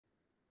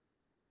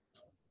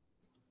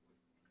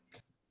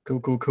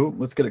Cool.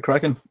 Let's get it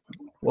cracking.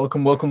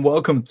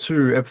 Welcome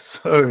to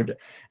episode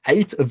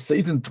 8 of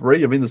season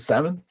 3 of In the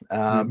Salmon.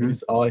 It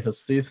is I,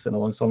 Hasith, and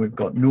alongside we've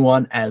got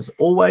Nuan as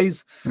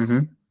always.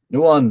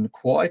 Nuan,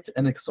 quite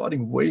an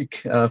exciting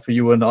week for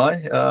you and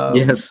I.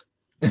 Yes.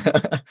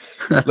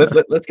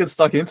 Let's get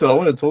stuck into it. I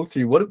want to talk to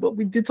you. What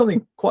we did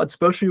something quite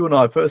special, you and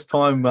I. First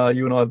time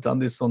you and I have done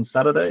this on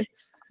Saturday.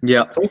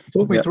 Yeah.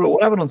 Talk me through it.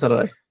 What happened on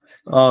Saturday?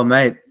 Oh,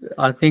 mate,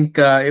 I think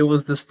it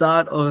was the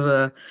start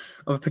of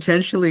a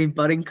potentially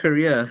budding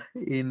career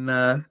in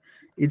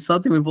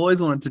something we've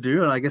always wanted to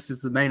do, and I guess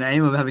it's the main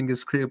aim of having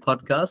this career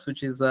podcast,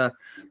 which is a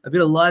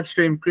bit of live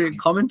stream cricket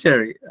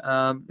commentary.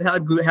 How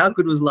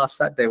good was last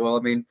Saturday? Well,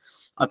 I mean,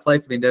 I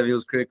played for the Endeavour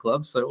Hills Cricket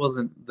Club, so it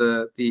wasn't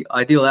the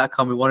ideal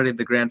outcome we wanted in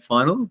the grand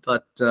final,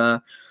 but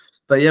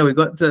yeah, we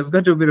got to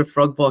a bit of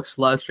frog box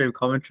live stream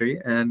commentary,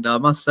 and I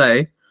must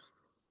say,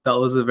 that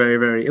was a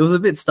very. It was a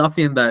bit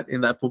stuffy in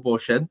that football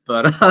shed,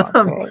 but It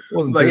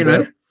wasn't but too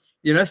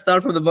bad.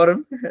 Start from the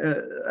bottom,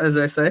 as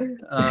they say.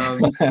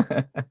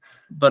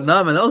 But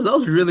no, man, that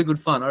was really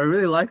good fun. I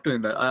really like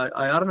doing that.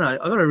 I don't know. I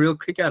got a real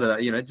kick out of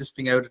that. Just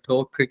being able to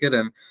talk cricket,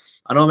 and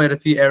I know I made a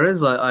few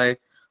errors. I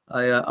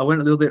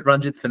went a little bit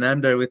Ranjit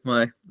Fernando with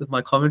my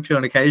commentary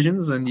on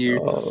occasions, and you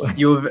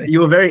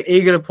were very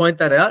eager to point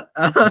that out.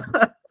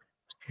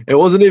 It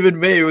wasn't even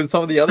me. It was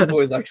some of the other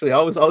boys. Actually, I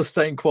was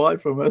staying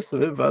quiet for most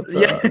of it. But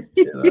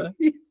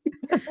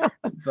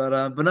but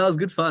no, it was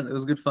good fun. It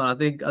was good fun. I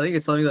think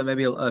it's something that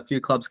maybe a few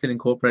clubs can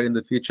incorporate in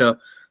the future.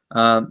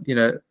 I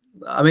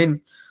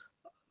mean,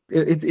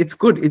 it's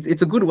good.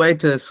 It's a good way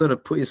to sort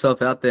of put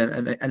yourself out there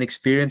and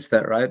experience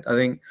that, right? I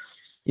think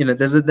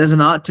there's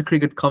an art to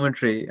cricket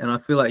commentary, and I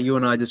feel like you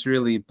and I just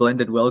really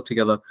blended well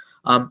together.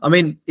 I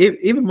mean,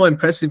 even more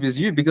impressive is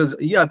you, because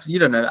you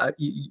don't know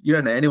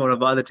anyone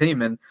of either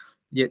team, and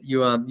yet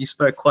you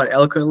spoke quite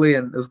eloquently,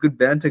 and it was good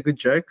banter, good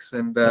jokes,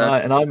 and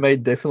I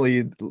made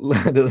definitely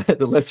the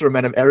lesser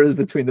amount of errors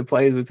between the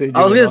players between.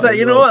 I was going to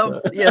say,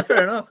 what? Yeah,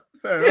 fair enough.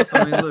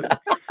 I mean, look,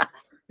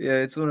 yeah,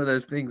 it's one of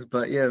those things,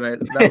 but yeah,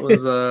 mate, that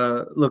was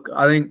look.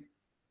 I think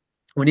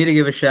we need to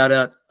give a shout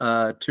out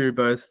to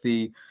both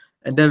the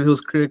Endeavour Hills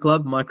Cricket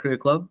Club, my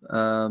cricket club,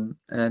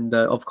 and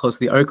of course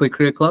the Oakley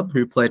Cricket Club,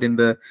 who played in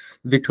the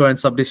Victorian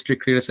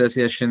Sub-District Cricket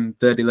Association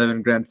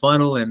 3rd-11 Grand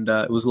Final, and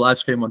it was live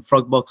streamed on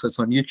Frogbox, so it's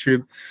on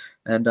YouTube.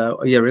 And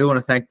really want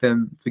to thank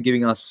them for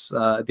giving us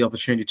the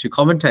opportunity to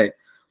commentate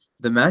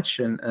the match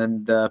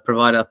and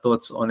provide our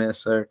thoughts on it.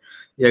 So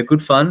yeah,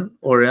 good fun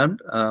all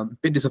around. A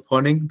bit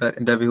disappointing that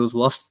Endeavour Hills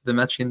lost the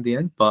match in the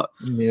end, but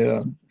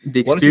yeah,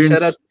 the experience. Why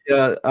don't you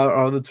shout out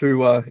our other two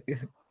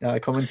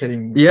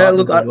commentating? Yeah,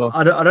 look, well.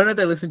 I don't know if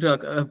they listen to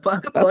our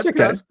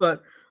podcast, okay.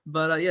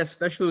 but yeah,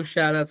 special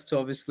shout outs to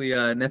obviously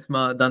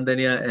Nethma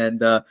Dandenia and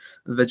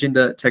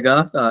Vajinda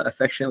Tagar,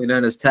 affectionately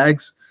known as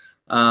Tags.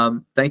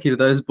 Thank you to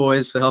those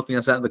boys for helping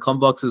us out in the com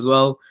box as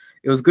well.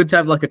 It was good to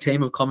have like a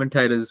team of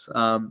commentators,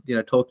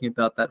 talking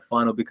about that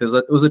final, because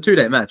it was a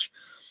 2-day match,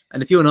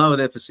 and if you and I were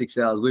there for 6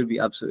 hours, we'd be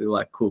absolutely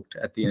like cooked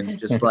at the end,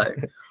 just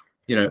like.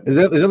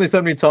 There's only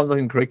so many times I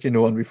can correct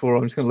you on before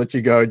I'm just going to let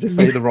you go and just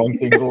say the wrong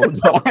thing all the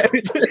time.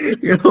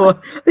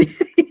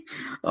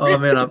 Oh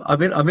man,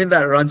 I'm in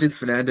that Ranjit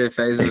Fernando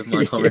phase of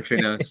my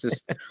commentary now. It's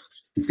just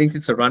thinks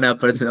it's a run out,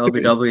 but it's an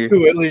LBW. It's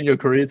too early in your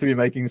career to be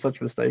making such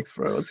mistakes,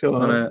 bro. What's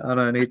going on?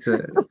 I need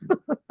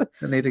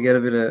to get a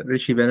bit of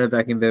Richie Bennett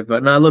back in there.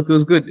 But no, look, it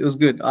was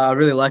good. I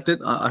really liked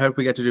it. I hope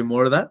we get to do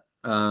more of that.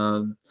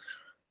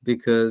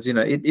 Because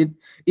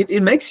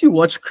it makes you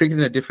watch cricket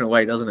in a different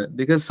way, doesn't it?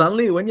 Because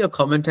suddenly when you're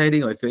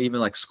commentating, or if you're even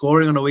like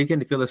scoring on a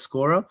weekend, if you're the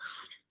scorer,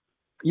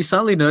 you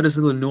suddenly notice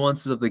little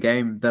nuances of the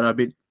game that are a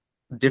bit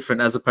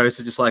different, as opposed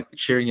to just like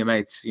cheering your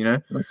mates.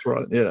 That's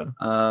right. Yeah.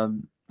 I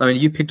mean,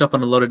 you picked up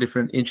on a lot of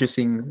different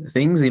interesting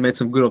things. You made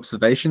some good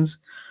observations,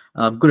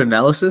 good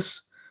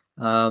analysis.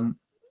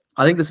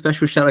 I think the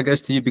special shout out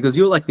goes to you, because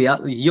you're like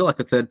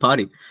a third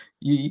party.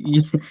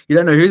 You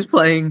don't know who's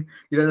playing.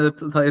 You don't know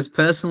the players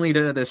personally. You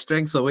don't know their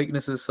strengths or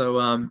weaknesses.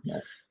 So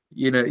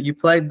you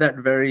played that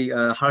very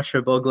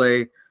Harsha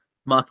Bogle,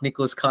 Mark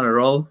Nicholas kind of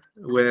role,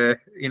 where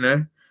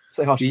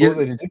Say Harsha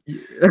Bogle, didn't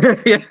you?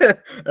 Yeah,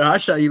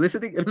 Harsha, are you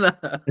listening?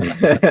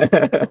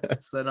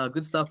 So no,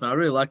 good stuff, man. I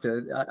really liked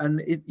it, and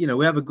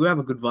we have a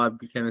good vibe,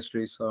 good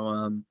chemistry.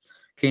 So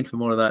keen for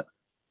more of that.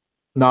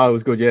 No, it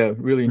was good. Yeah,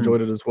 really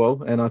enjoyed it as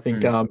well. And I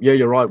think,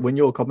 you're right. When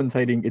you're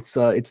commentating,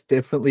 it's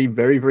definitely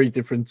very, very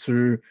different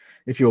to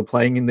if you're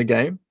playing in the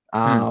game.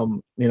 I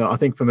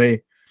think for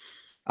me,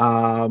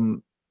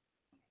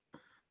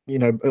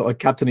 like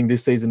captaining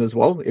this season as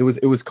well, it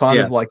was kind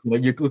of like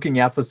you're looking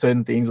out for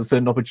certain things or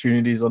certain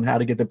opportunities on how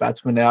to get the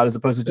batsman out, as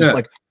opposed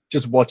to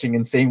just watching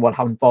and seeing what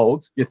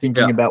unfolds. You're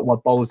thinking about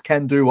what bowlers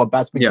can do, what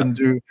batsmen can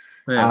do.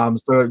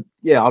 So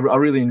yeah, I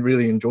really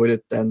enjoyed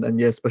it,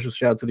 and special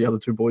shout out to the other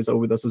two boys that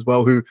were with us as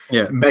well, who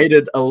made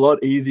it a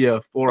lot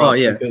easier for us,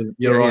 because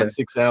you're right,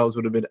 6 hours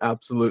would have been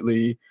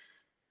absolutely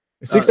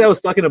 6 hours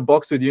stuck in a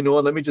box with you,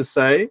 Noah. Let me just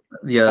say,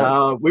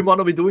 we might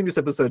not be doing this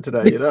episode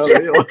today. You know,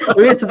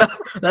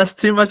 that's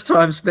too much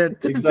time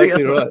spent.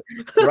 Exactly right.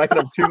 Racking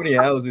up too many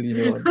hours with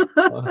you,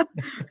 Noah.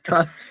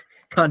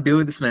 Can't deal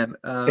with this, man.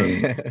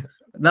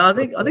 No, I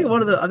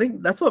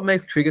think that's what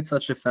makes cricket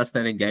such a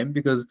fascinating game,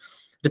 because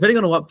depending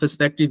on what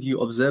perspective you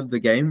observe the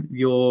game,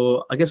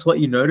 I guess what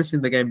you notice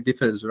in the game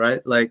differs,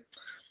 right? Like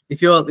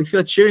if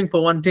you're cheering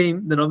for one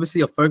team, then obviously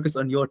you're focused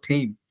on your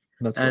team.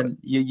 That's and right.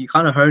 you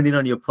kind of hone in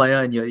on your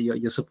player, and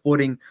you're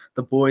supporting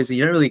the boys, and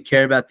you don't really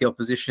care about the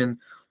opposition.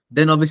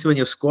 Then obviously when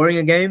you're scoring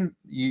a game,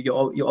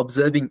 you're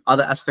observing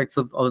other aspects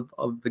of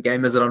the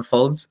game as it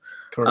unfolds.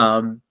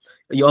 Correct.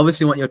 You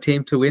obviously want your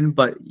team to win,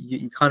 but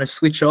you kind of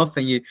switch off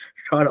and you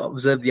try to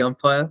observe the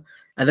umpire.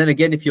 And then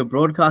again, if you're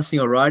broadcasting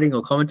or writing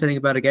or commentating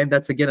about a game,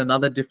 that's again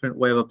another different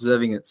way of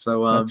observing it.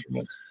 So that's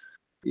right.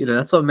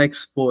 that's what makes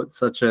sport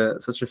such a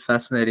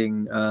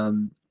fascinating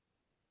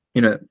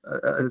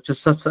it's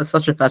just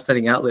such a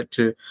fascinating outlet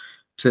to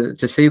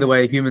see the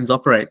way humans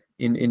operate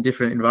in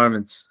different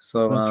environments.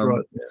 So that's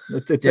right.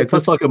 It's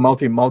such like a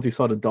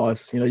multi-sided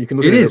dice. You can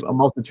look at it a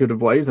multitude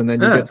of ways, and then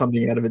you get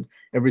something out of it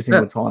every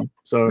single time.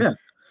 So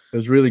it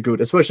was really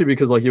good, especially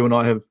because like you and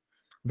I have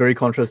very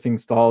contrasting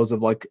styles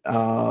of like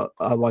our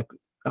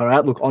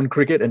outlook on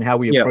cricket and how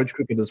we approach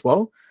cricket as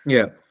well.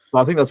 Yeah. So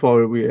I think that's why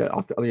we don't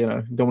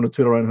want to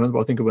toot our own horns, but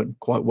I think it went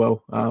quite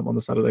well on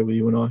the Saturday with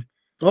you and I.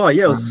 Oh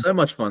yeah, it was so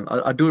much fun.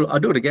 I do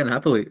it again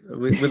happily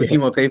with a few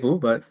more people,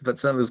 but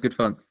certainly was good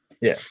fun.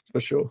 Yeah, for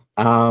sure.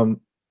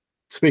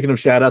 Speaking of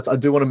shout outs, I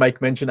do want to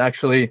make mention,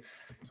 actually,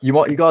 you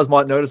guys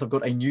might notice I've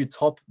got a new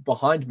top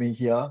behind me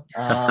here.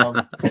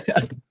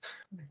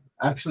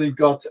 Actually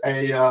got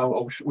a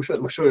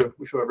we'll show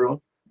everyone.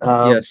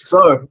 Yes.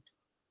 So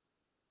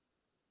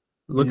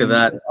look at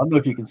that. I don't know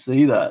if you can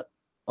see that.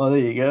 Oh, there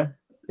you go.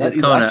 That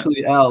is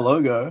actually our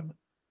logo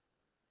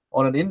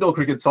on an indoor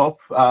cricket top.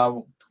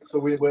 So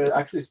we're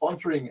actually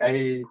sponsoring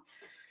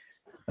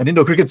an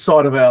indoor cricket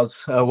side of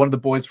ours. One of the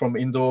boys from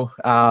outdoor,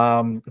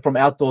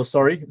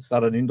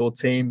 started an indoor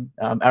team.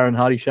 Aaron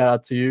Hardy, shout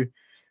out to you.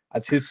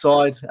 That's his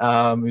side.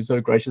 Who's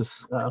so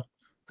gracious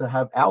to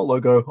have our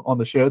logo on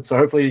the shirt. So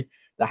hopefully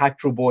the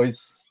Hacktrell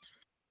boys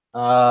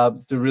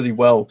do really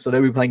well. So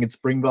they'll be playing at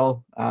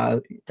Springvale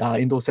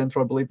Indoor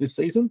Centre, I believe, this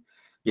season.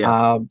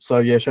 Yeah. So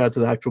yeah, shout out to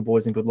the Hacktrell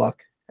boys and good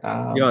luck.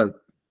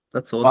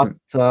 That's awesome.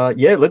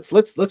 But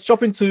let's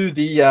jump into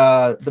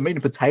the meat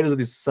and potatoes of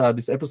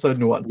this episode,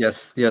 Nuwan.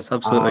 Yes,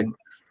 absolutely.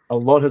 A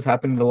lot has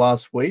happened in the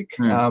last week.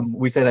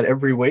 We say that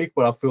every week,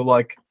 but I feel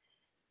like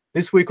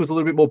this week was a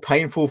little bit more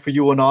painful for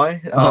you and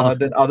I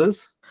than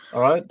others.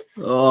 All right.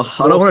 Oh,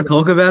 I don't want to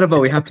talk about it, but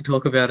we have to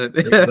talk about it.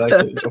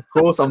 Exactly. Of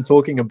course, I'm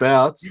talking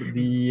about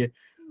the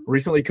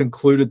recently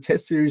concluded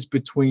Test series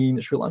between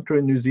Sri Lanka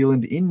and New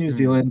Zealand in New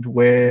Zealand,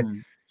 where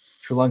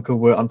Sri Lanka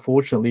were,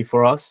 unfortunately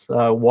for us,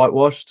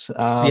 whitewashed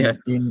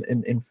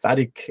in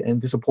emphatic and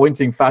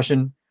disappointing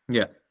fashion.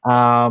 Yeah.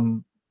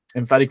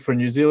 Emphatic for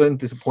New Zealand,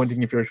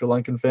 disappointing if you're a Sri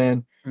Lankan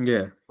fan.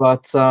 Yeah.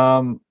 But,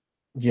 I'll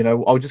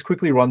just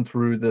quickly run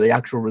through the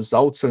actual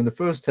results. So in the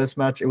first Test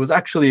match, it was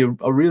actually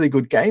a really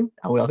good game.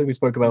 I think we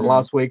spoke about it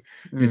last week.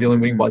 New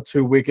Zealand winning by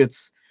 2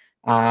 wickets.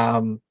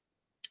 The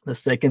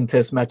second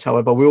Test match,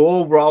 however, we were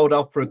all rolled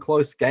up for a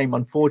close game.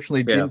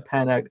 Unfortunately, didn't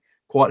pan out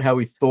quite how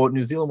we thought.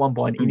 New Zealand won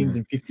by an innings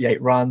and 58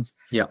 runs.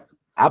 Yeah.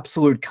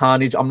 Absolute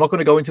carnage. I'm not going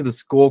to go into the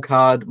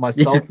scorecard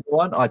myself.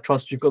 I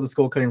trust you've got the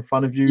scorecard in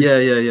front of you.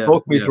 Yeah.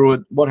 Talk me through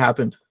it. What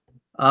happened?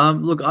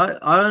 Look, I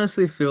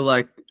honestly feel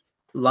like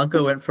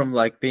Lanka went from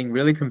like being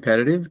really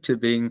competitive to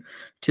being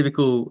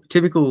typical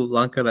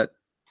Lanka that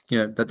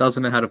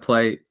doesn't know how to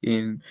play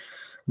in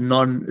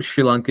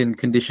non-Sri Lankan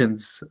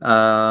conditions.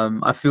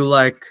 I feel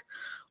like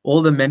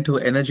all the mental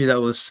energy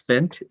that was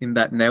spent in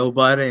that nail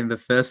biter in the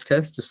first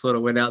Test just sort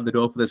of went out the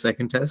door for the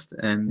second Test.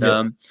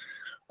 And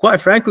quite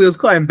frankly, it was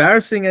quite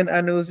embarrassing,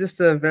 and it was just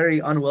a very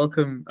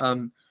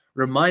unwelcome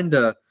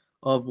reminder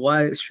of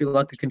why Sri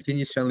Lanka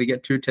continues to only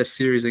get 2 Test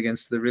series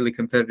against the really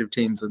competitive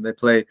teams when they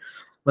play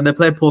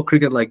poor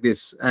cricket like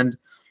this. And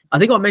I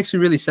think what makes me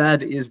really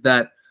sad is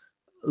that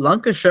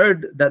Lanka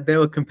showed that they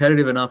were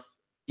competitive enough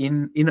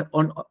in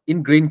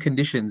green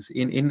conditions,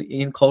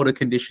 in colder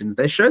conditions.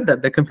 They showed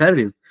that they're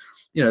competitive.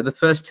 The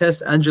first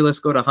Test, Angeles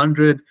got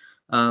 100.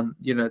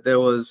 There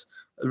was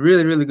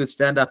really, really good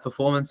stand-up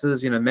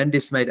performances.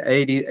 Mendes made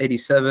 80,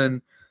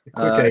 87.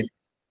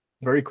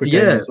 Very quick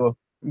game as well.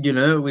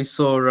 We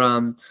saw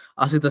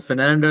Asita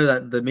Fernando,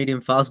 that the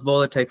medium fast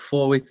bowler, take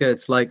 4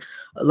 wickets. Like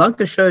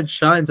Lanka showed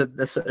signs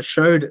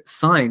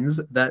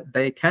that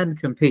they can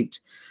compete.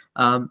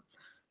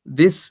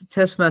 This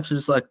Test match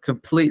was like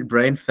complete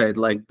brain fade.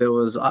 Like there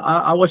was,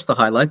 I watched the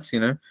highlights.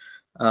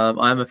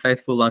 I'm a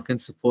faithful Lankan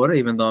supporter,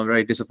 even though I'm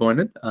very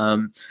disappointed.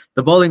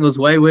 The bowling was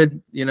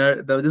wayward. They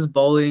were just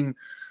bowling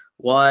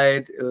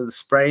wide, it was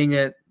spraying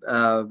it.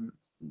 I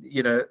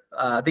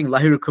think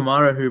Lahiru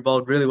Kumara, who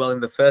bowled really well in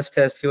the first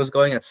Test, he was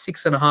going at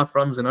 6.5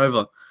 runs and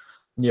over.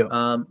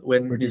 Yeah.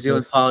 When New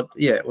Zealand piled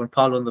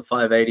on the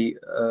 580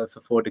 for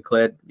 4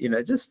 declared,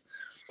 just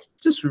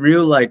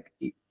real like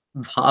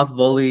half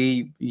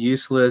volley,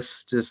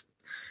 useless. Just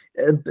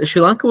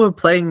Sri Lanka were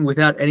playing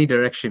without any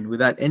direction,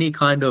 without any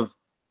kind of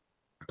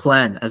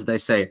plan, as they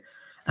say.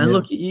 And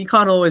look, you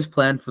can't always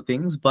plan for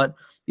things, but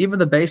even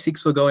the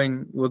basics were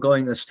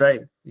going astray.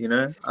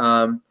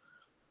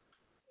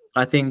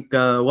 I think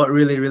what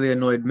really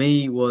annoyed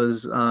me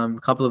was a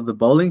couple of the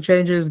bowling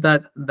changes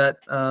that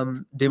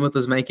Dimuth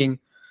was making.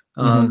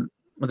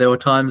 There were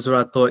times where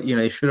I thought,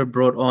 he should have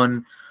brought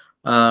on,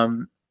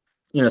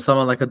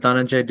 someone like a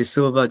Dhananjay De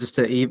Silva just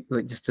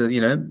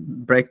to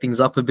break things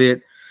up a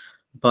bit.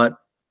 But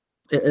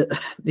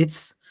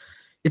it's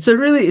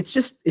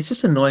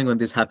just annoying when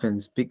this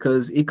happens,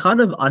 because it kind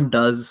of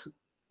undoes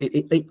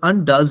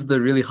the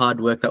really hard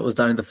work that was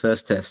done in the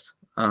first test.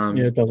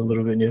 It does a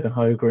little bit. Yeah,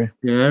 I agree.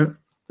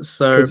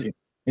 So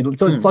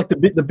it's like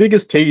the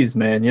biggest tease,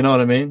 man. You know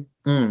what I mean?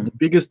 The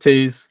biggest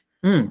tease.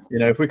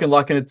 If we can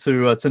liken it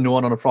to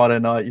Nuan on a Friday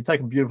night, you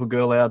take a beautiful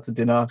girl out to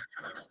dinner.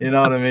 You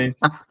know what I mean?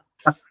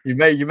 You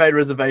made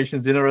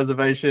reservations, dinner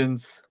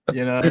reservations.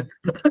 You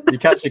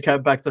catch a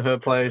cab back to her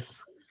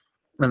place,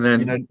 and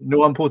then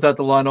Nuan pulls out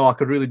the line. Oh, I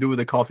could really do with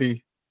a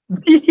coffee.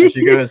 And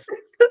she goes,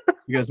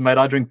 mate,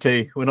 I drink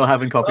tea. We're not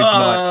having coffee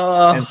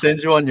tonight, and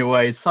sends you on your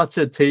way. It's such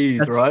a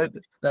tease, right?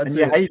 And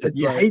you hate it.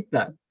 You hate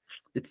that.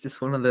 It's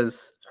just one of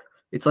those.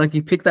 It's like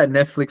you pick that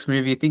Netflix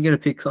movie, you think you're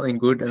gonna pick something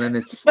good, and then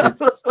it's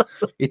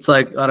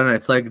like, I don't know,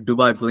 it's like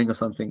Dubai Bling or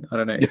something. I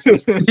don't know. It's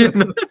just,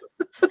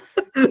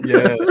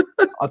 Yeah,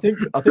 I think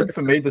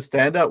for me the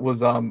standout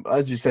was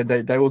as you said,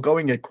 they were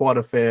going at quite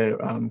a fair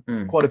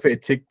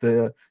tick,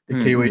 the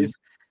Kiwis.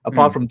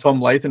 Apart from Tom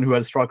Latham, who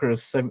had a striker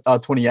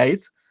of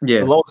 28,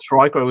 the lowest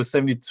striker was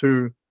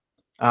 72.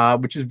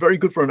 Which is very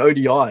good for an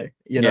ODI,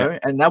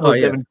 and that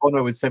was Devon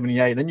Conway with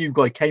 78. Then you've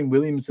got Kane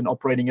Williamson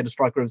operating at a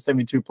striker of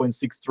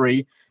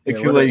 72.63,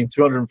 accumulating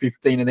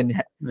 215, and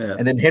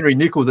then Henry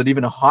Nichols at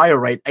even a higher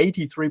rate,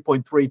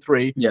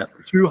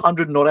 83.33,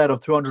 200 not out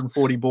of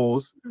 240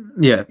 balls.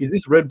 Is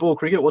this red ball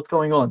cricket? What's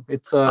going on?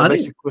 It's a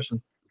basic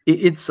question.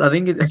 I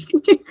think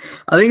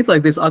it's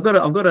like this. I've got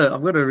a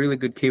really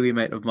good Kiwi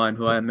mate of mine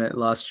who I met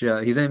last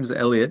year. His name's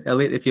Elliot.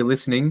 Elliot, if you're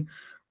listening.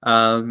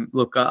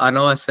 Look, I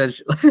know I said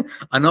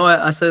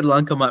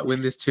Lanka might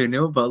win this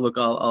 2-0, but look,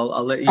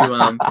 I'll let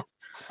you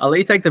I'll let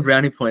you take the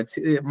brownie points.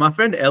 My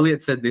friend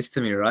Elliot said this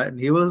to me, right? And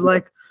he was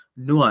like,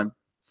 Nuan,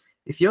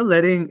 if you're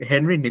letting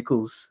Henry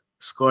Nichols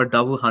score a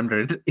double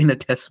 100 in a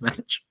test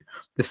match,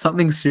 there's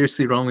something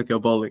seriously wrong with your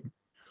bowling.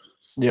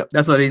 Yeah,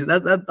 that's what he's.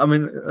 I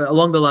mean,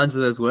 along the lines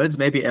of those words.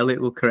 Maybe Elliot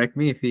will correct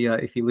me if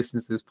he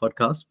listens to this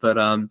podcast. But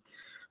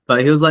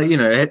he was like,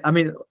 I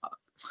mean,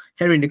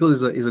 Henry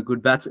Nichols is a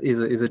good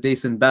is a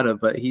decent batter,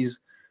 but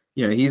he's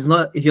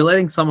not. If you're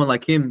letting someone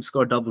like him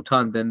score a double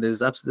ton, then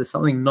there's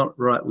something not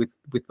right with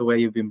the way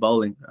you've been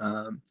bowling.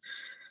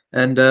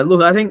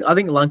 Look, I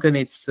think Lanka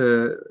needs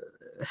to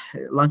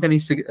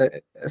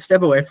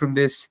step away from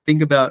this.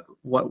 Think about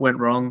what went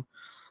wrong.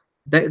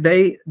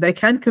 They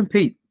can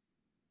compete.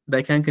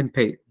 They can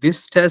compete.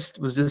 This test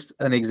was just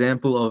an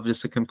example of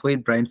just a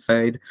complete brain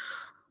fade.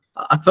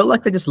 I felt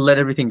like they just let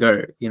everything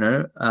go.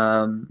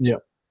 When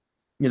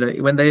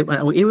they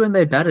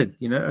batted,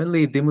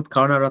 only Dimuth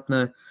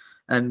Karunaratne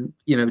and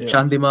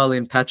Chandimal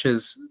in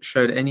patches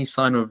showed any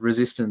sign of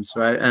resistance,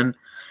 right? And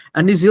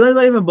New Zealand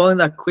weren't even bowling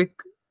that quick.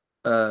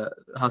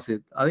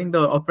 Hasid, I think they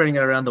were operating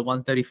at around the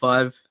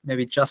 135,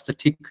 maybe just a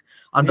tick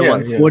under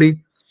 140. Yeah.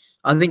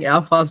 I think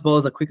our fast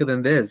bowlers are quicker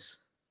than theirs.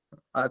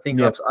 I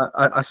think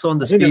I saw on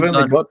the speed. You've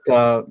only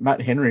got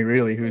Matt Henry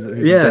really, who's a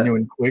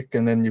genuine quick,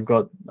 and then you've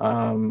got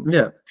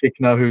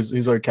Tickner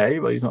who's okay,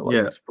 but he's not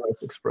like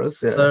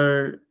express. Yeah.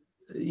 So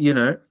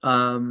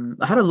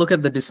I had a look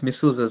at the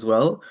dismissals as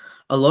well.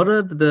 A lot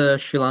of the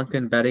Sri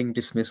Lankan batting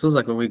dismissals,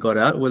 like when we got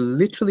out, were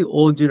literally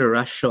all due to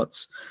rash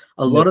shots.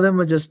 A lot of them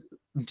were just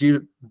due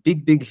to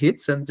big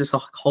hits and just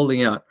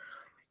holding out.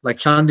 Like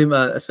Chandim,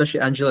 especially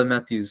Angela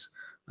Matthews.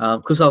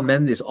 Kusal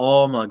Mendes,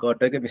 oh my god,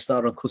 don't get me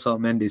started on Kusal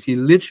Mendes. He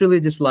literally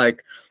just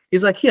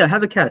he's like, here,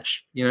 have a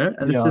catch,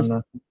 and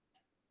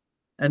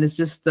it's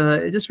just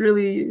it just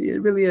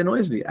really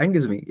annoys me,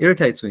 angers me,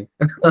 irritates me.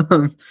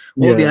 All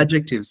the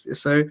adjectives.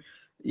 So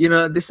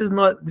this is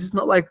not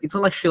like, it's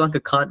not like Sri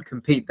Lanka can't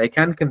compete. They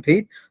can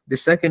compete. The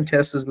second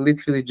test was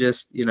literally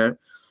just a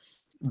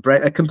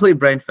complete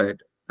brain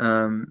fade.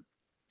 And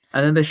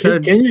then they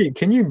showed.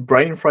 Can you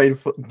brain fade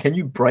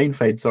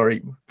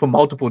for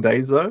multiple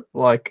days though?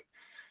 Like,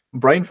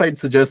 brain fade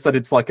suggests that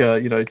it's like a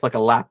it's like a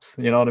lapse.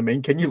 You know what I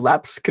mean? Can you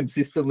lapse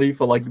consistently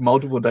for like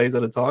multiple days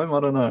at a time? I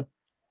don't know.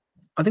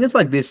 I think it's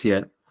like this.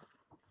 Yeah,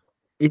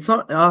 it's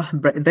not.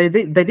 They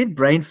did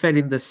brain fade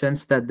in the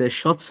sense that their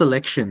shot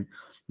selection,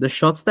 the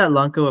shots that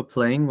Lanka were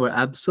playing were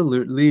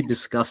absolutely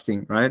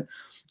disgusting, right?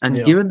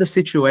 And given the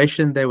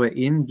situation they were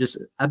in, just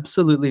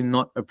absolutely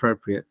not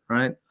appropriate,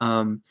 right?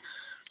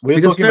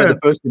 We're talking about the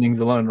first innings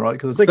alone, right?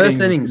 Because the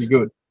second innings was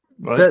pretty good,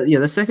 right?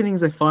 The second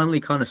innings they finally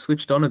kind of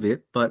switched on a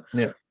bit, but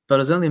it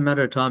was only a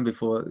matter of time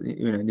before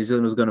New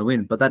Zealand was going to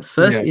win. But that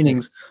first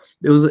innings,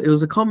 it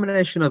was a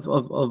combination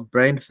of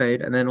brain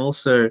fade and then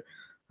also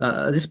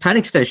just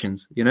panic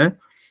stations,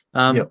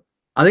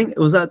 I think it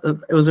was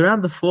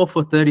around the 4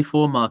 for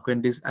 34 mark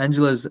when this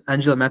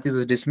Angela Matthews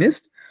was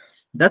dismissed.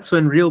 That's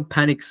when real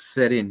panic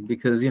set in,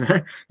 because you're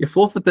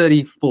 4 for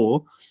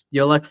 34,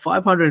 you're like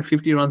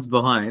 550 runs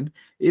behind.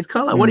 It's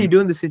kind of like, what do you do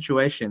in this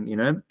situation,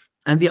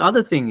 And the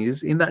other thing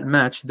is, in that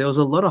match there was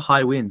a lot of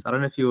high winds. I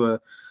don't know if you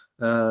were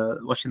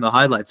watching the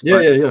highlights,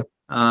 but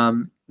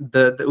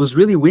it was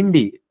really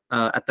windy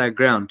at that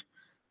ground,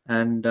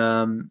 and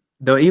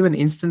there were even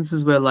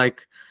instances where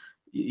like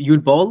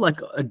you'd bowl like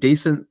a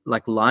decent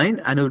like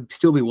line and it would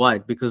still be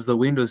wide because the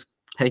wind was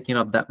taking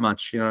up that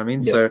much, you know what I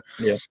mean? So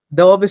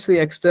there were obviously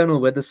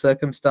external weather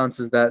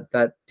circumstances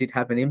that did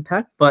have an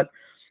impact, but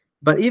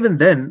even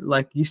then,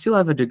 like, you still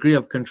have a degree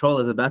of control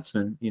as a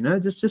batsman,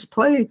 just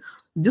play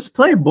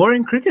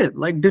boring cricket,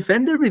 like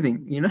defend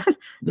everything,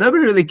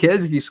 nobody really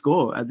cares if you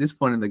score at this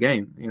point in the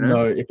game,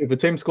 No, if a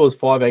team scores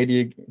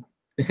 580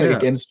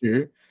 against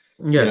you,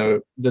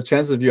 the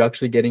chances of you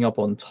actually getting up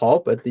on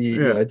top at the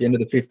at the end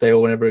of the 5th day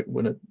or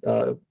when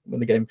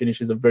the game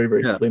finishes are very,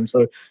 very slim.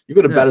 So you've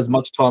got to bat as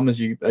much time as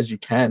you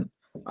can.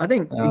 I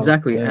think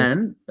exactly.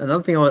 And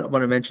another thing I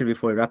want to mention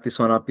before we wrap this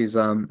one up is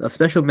a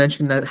special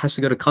mention that has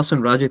to go to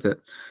Kasun Rajitha.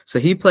 So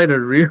he played a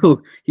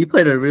real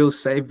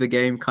save the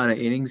game kind of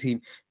innings.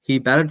 He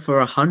batted for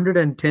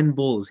 110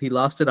 balls. He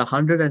lasted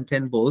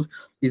 110 balls.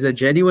 He's a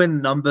genuine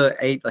number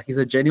 8, like he's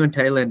a genuine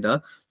tail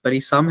ender, but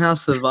he somehow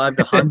survived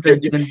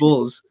 110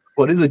 balls.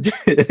 What is a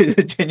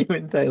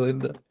genuine tail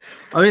ender?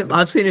 I mean,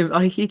 I've seen him.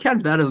 He can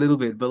bat a little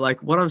bit, but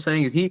like what I'm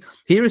saying is he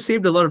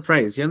received a lot of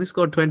praise. He only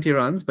scored 20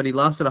 runs, but he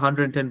lasted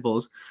 110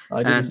 balls.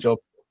 I did his job.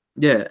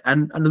 Yeah,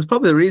 and there's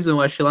probably the reason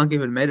why Sri Lanka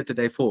even made it to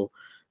day 4,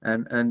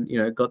 and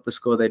got the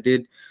score they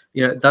did.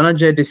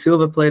 Dhananjay De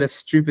Silva played a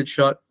stupid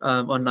shot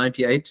on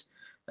 98,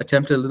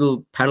 attempted a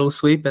little paddle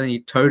sweep, and then he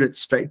towed it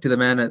straight to the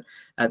man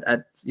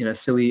at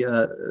silly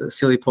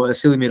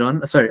mid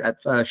on. Sorry,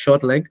 at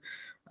short leg.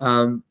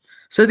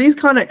 So these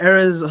kind of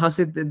errors,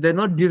 Hasid, they're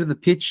not due to the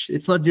pitch.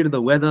 It's not due to the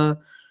weather.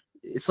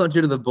 It's not due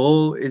to the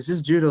ball. It's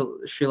just due to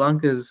Sri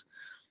Lanka's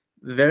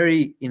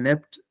very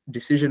inept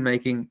decision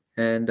making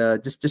and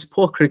just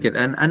poor cricket.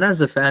 And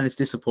as a fan, it's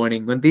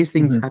disappointing when these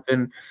things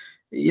happen.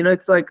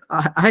 It's like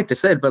I hate to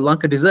say it, but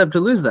Lanka deserved to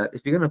lose that.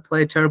 If you're going to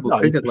play terrible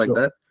cricket like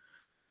that,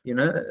 you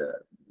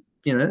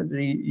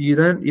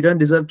don't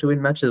deserve to win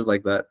matches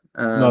like that.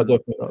 No,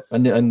 definitely not.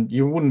 And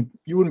you wouldn't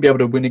be able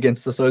to win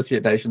against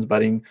associate nations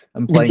batting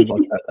and playing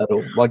like that at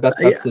all. Like that's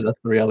the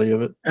reality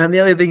of it. And the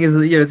other thing is,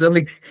 it's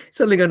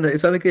only going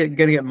to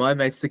get my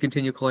mates to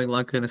continue calling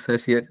Lanka an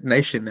associate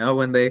nation now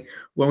when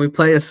we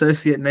play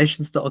associate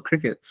nation style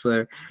cricket.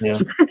 So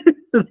so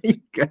there you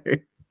go.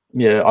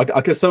 Yeah,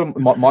 I guess so.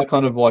 My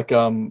kind of like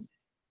the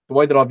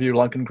way that I view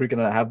Lankan cricket,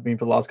 and I have been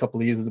for the last couple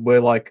of years, is we're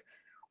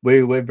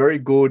very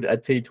good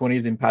at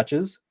T20s in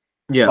patches.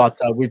 Yeah, but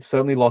we've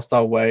certainly lost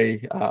our way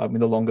in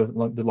the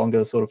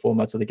longer sort of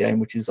formats of the game,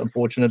 which is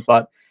unfortunate.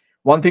 But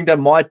one thing that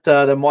might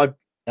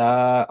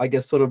I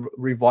guess sort of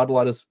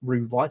revitalize us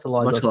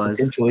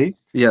potentially,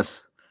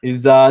 yes,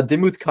 is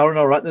Dimuth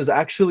Karunaratne has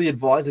actually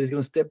advised that he's going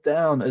to step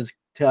down as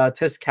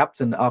Test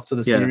captain after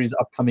the series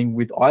upcoming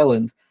with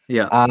Ireland.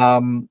 Yeah.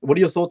 What are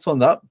your thoughts on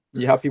that? Are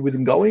you happy with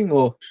him going,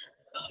 or?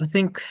 I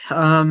think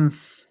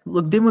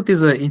look, Dimuth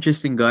is an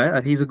interesting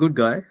guy. He's a good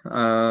guy.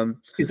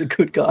 He's a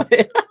good guy.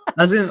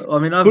 As in, I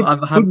mean, I've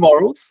had good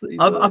morals.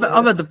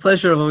 I've had the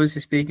pleasure of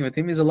obviously speaking with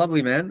him. He's a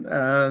lovely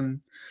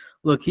man.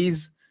 Look,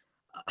 he's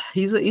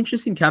an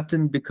interesting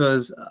captain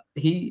because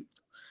he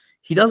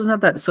doesn't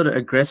have that sort of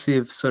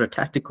aggressive, sort of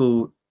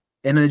tactical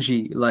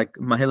energy like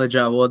Mahela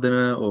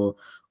Jayawardene or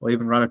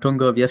even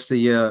Ranatunga of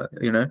yesteryear.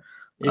 Even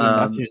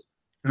Matthews.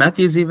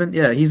 Matthews, even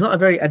he's not a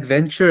very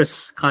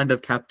adventurous kind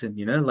of captain.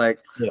 He's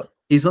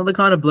not the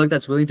kind of bloke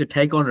that's willing to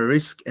take on a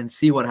risk and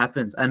see what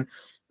happens. And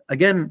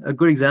again, a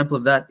good example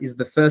of that is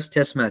the first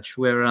Test match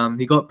where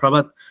he got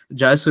Prabhat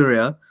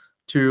Jayasuriya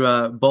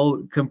to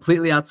bowl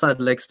completely outside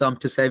the leg stump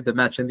to save the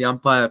match, and the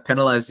umpire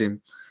penalized him,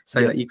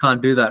 saying that you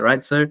can't do that,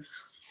 right? So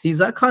he's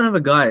that kind of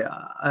a guy.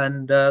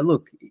 And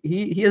look,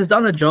 he has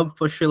done a job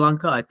for Sri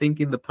Lanka, I think,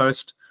 in the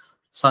post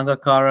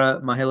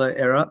Sangakkara Mahela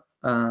era.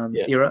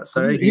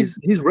 Sorry,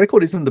 his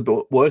record isn't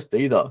the worst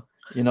either.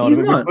 You know, we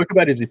spoke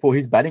about it before.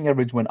 His batting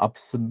average went up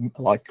so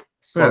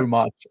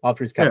much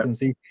after his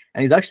captaincy,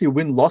 and his actually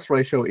win-loss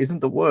ratio isn't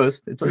the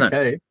worst. It's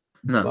okay.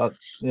 No. But,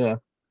 yeah.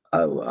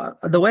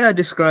 The way I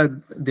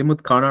describe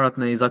Dimuth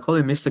Karunaratne is I call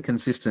him Mr.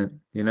 Consistent.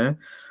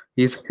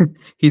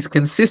 He's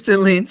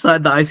consistently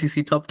inside the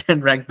ICC top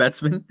 10 ranked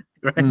batsman,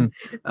 right?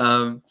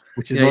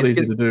 Which is not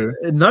easy to do.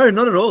 No,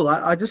 not at all.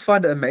 I just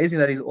find it amazing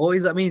that he's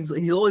always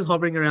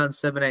hovering around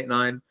 7, 8,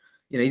 9.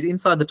 He's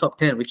inside the top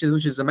 10, which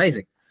is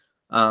amazing.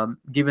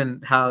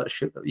 Given how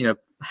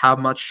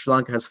much Sri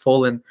Lanka has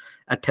fallen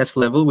at Test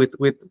level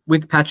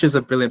with patches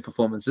of brilliant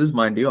performances,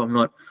 mind you. I'm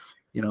not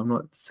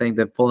saying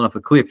they've fallen off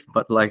a cliff,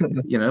 but we were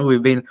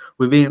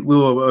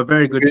a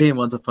very good team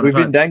once upon a time.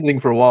 We've been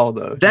dangling for a while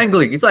though.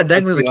 Dangling, it's like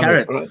dangling the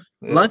carrot. Right?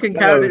 Yeah. Lankan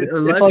carrot.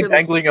 It's like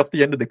dangling up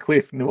the end of the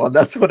cliff.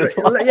 That's what it's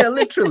like. Yeah,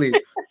 literally.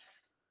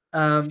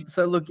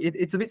 So look,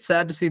 it's a bit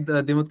sad to see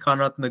the Dimuth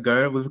Karunaratne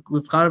go.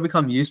 We've kind of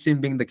become used to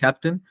him being the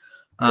captain.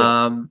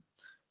 Yeah.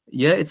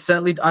 Yeah,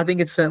 I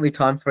think it's certainly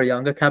time for a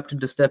younger captain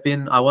to step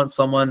in. I want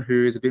someone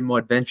who is a bit more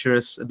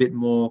adventurous, a bit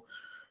more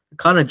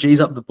kind of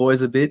G's up the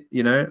boys a bit,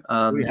 you know.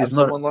 Do we He's have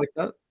not. someone like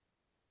that?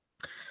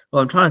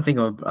 Well, I'm trying to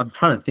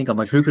think. I'm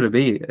like, who could it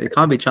be? It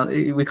can't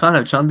be we can't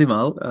have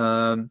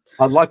Chandimal.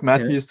 I'd like You know.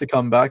 Matthews to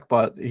come back,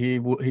 but he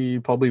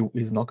probably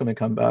is not going to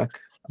come back.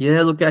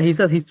 Yeah, look, he's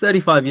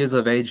 35 years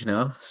of age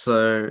now,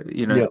 so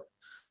you know, Yeah.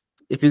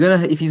 if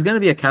he's gonna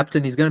be a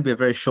captain, he's gonna be a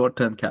very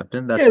short-term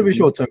captain. That's Yeah, the be thing,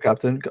 short-term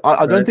captain.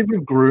 I don't right? think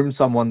we've groomed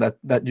someone that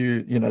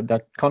you know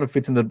that kind of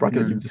fits in the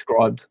bracket that you've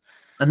described.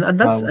 And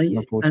that's Which is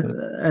unfortunate.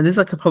 and this is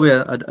like probably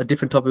a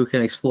different topic we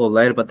can explore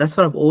later. But that's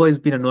what I've always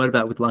been annoyed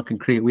about with Lankan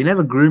cricket. We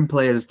never groom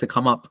players to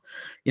come up.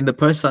 In the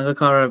post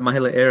Sangakkara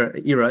Mahela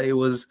era, it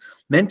was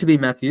meant to be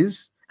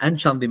Matthews and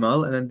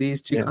Chandimal, and then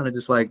these two kind of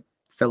just like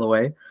fell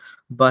away.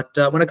 But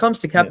when it comes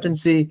to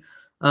captaincy,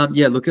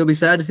 yeah, look, it'll be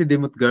sad to see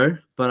Dimuth go,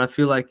 but I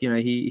feel like, you know,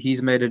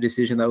 he's made a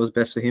decision that was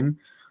best for him.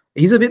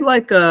 He's a bit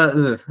like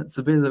it's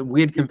a bit of a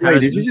weird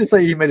comparison. Wait, did you just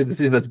say he made a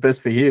decision that's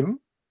best for him?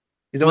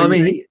 Is that Well, I what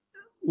you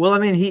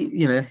mean, think?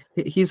 you know,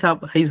 he's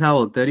how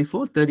old?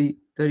 34, 30,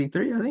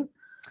 33, I think.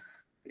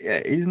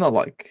 Yeah, he's not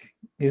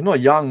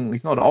young,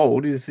 he's not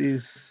old. He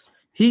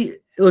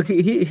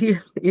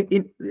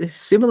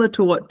similar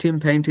to what Tim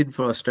painted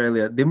for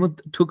Australia. Dimuth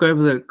took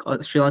over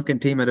the Sri Lankan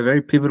team at a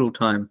very pivotal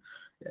time,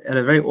 at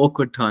a very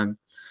awkward time.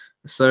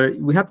 So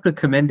we have to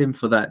commend him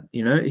for that.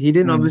 You know, he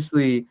didn't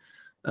obviously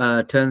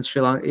turn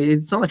Sri Lanka.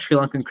 It's not like Sri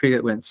Lankan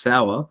cricket went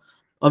sour.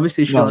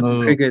 Obviously, Sri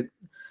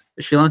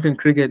Lankan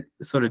cricket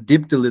sort of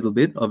dipped a little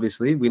bit.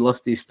 Obviously, we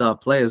lost these star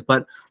players,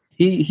 but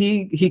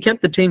he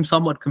kept the team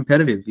somewhat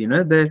competitive. You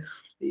know,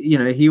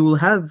 he'll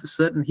have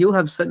certain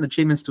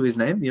achievements to his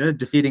name. You know,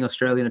 defeating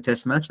Australia in a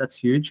Test match, that's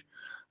huge.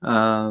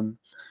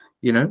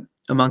 You know,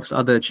 amongst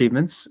other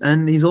achievements,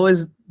 and he's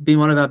always been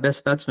one of our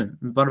best batsmen,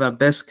 one of our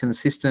best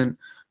consistent,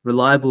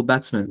 reliable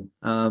batsmen.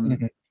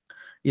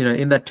 You know,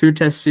 in that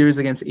 2-test series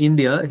against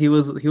India, he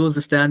was the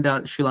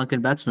standout Sri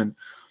Lankan batsman.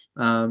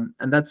 And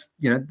that's,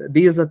 you know,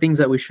 these are things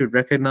that we should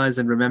recognize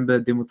and remember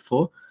Dimuth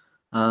for.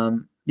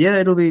 Yeah,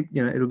 it'll be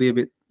a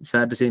bit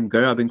sad to see him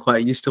go. I've been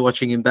quite used to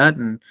watching him bat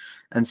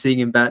and seeing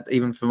him bat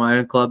even for my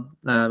own club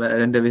at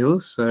Endeavour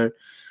Hills. So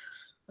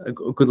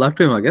good luck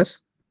to him, I guess.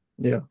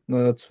 Yeah,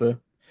 no, that's fair.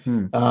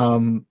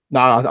 No,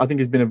 I think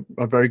he's been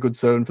a very good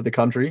servant for the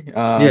country.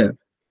 Yeah.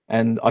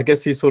 And I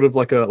guess he's sort of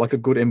like a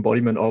good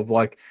embodiment of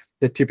like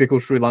the typical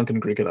Sri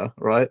Lankan cricketer,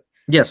 right?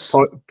 Yes.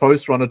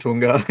 Post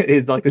Ranatunga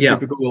is like the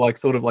typical like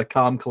sort of like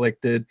calm,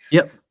 collected.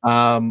 Yep.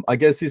 I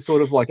guess he's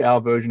sort of like our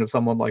version of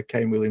someone like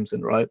Kane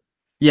Williamson, right?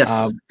 Yes.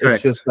 Correct.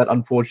 It's just that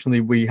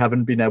unfortunately we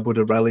haven't been able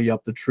to rally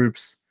up the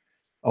troops.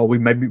 Or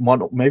maybe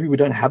we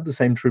don't have the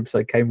same troops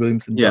that Kane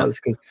Williamson does.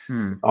 Because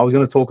I was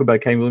going to talk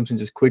about Kane Williamson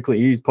just quickly.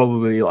 He's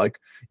probably like,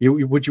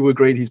 would you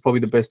agree he's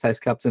probably the best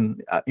Test captain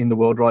in the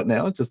world right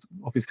now, just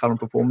off his current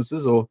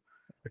performances? Or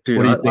dude,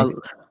 what do you think?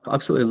 I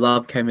absolutely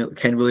love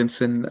Kane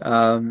Williamson.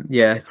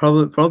 Yeah,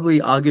 probably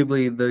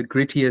arguably the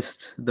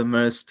grittiest, the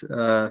most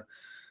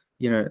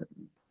you know,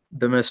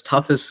 the most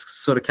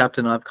toughest sort of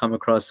captain I've come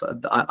across.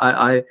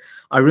 I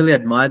really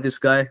admire this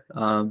guy.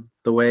 The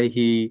way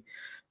he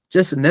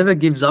just never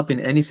gives up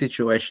in any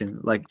situation.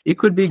 Like, it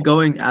could be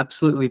going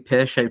absolutely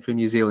pear-shaped for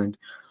New Zealand,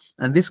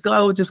 and this guy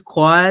will just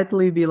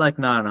quietly be like,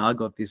 no, I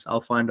got this.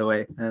 I'll find a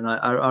way. And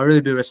I really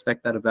do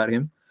respect that about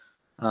him.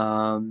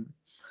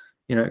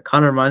 You know, it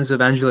kind of reminds me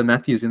of Angelo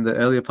Matthews in the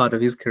earlier part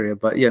of his career.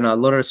 But, yeah, no, a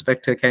lot of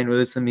respect to Kane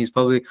Williamson. He's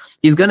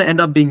going to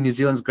end up being New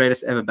Zealand's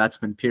greatest ever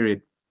batsman,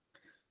 period.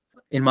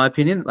 In my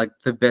opinion, like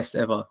the best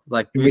ever.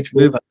 Like, in Red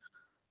Bull.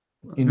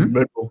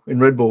 In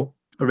Red Bull.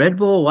 Red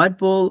ball, white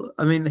ball.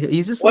 I mean,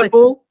 he's just white like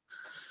ball.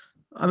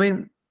 I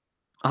mean,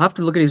 I have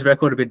to look at his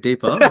record a bit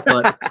deeper,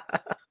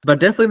 but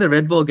definitely in the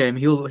red ball game,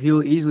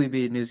 he'll easily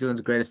be New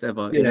Zealand's greatest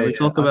ever. Yeah, you know, we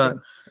talk about.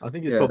 I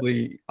think he's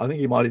probably. I think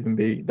he might even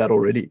be that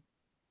already.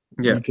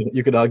 Yeah,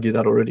 you could argue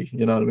that already.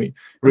 You know what I mean?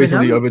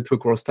 Recently he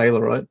overtook Ross Taylor,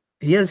 right?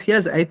 He has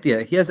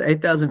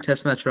 8,000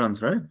 Test match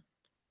runs, right?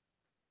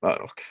 Oh,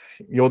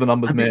 you're the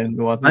numbers man.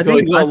 I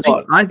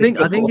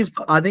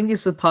think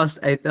he's surpassed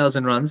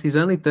 8,000 runs. He's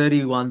only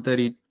 31,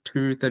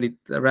 32, 30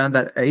 around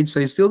that age,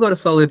 so he's still got a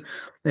solid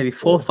maybe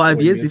 4 or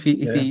 5 years. If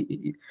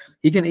he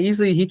can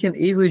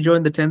easily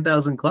join the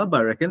 10,000 club,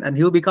 I reckon, and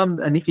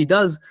if he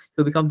does,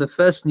 he'll become the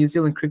first New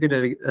Zealand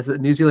cricketer, as a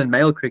New Zealand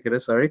male cricketer,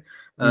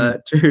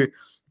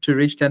 to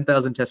reach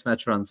 10,000 Test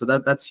match runs. So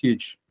that's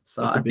huge.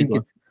 So I think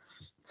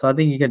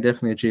he can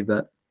definitely achieve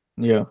that.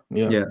 Yeah.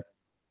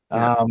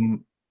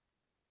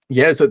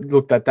 Yeah, so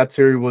look, that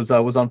series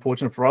was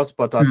unfortunate for us,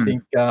 but I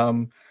think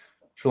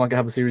Sri Lanka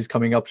have a series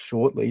coming up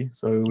shortly,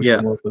 so we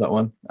should work for that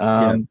one.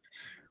 I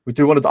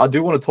do want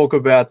to talk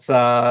about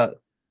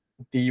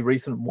the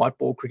recent white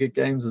ball cricket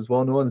games as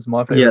well. This is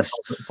my favorite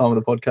time of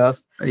the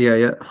podcast.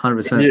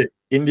 100%.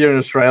 India and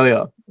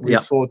Australia. We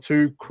saw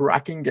 2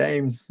 cracking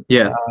games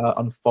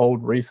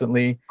unfold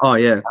recently. Oh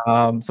yeah.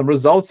 Some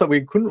results that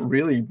we couldn't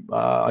really,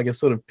 I guess,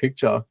 sort of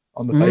picture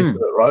on the face of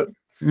it, right?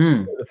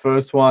 Mm. The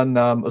first one,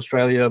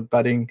 Australia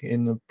batting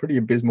in a pretty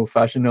abysmal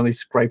fashion, only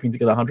scraping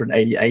together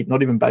 188,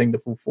 not even batting the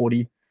full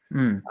 40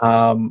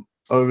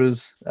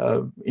 overs.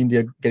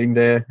 India getting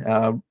there,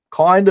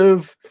 kind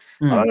of.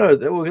 I don't know.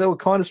 They were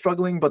kind of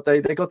struggling, but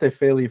they got there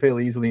fairly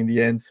easily in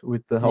the end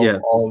with the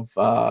help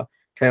of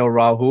KL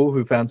Rahul,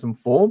 who found some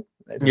form.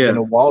 It's been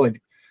a while. He'd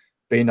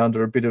been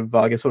under a bit of,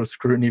 I guess, sort of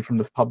scrutiny from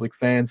the public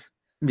fans.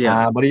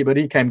 But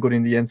he came good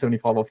in the end,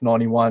 75 off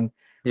 91.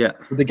 Yeah.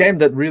 But the game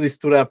that really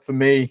stood out for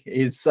me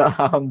is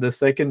the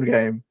second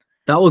game.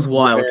 That was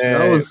wild.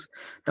 That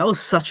was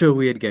such a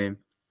weird game.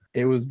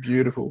 It was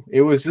beautiful.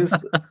 It was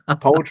just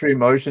poetry in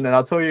motion. And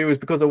I'll tell you, it was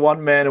because of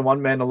one man and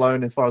one man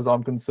alone, as far as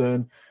I'm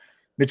concerned.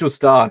 Mitchell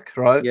Starc,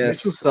 right?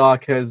 Yes. Mitchell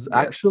Starc has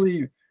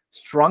actually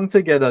strung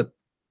together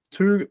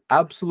two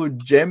absolute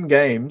gem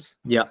games.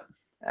 Yeah.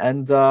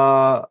 And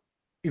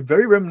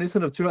very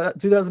reminiscent of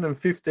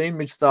 2015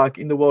 Mitch Starc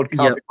in the World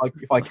Cup,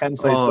 if I can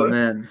say so. Oh,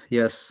 man,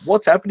 yes.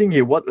 What's happening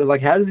here? How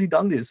has he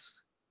done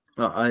this?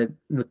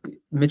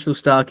 Mitchell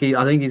Starc,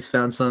 I think he's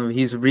found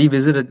he's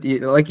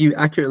revisited, like you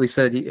accurately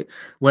said, the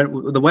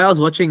way I was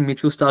watching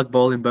Mitchell Starc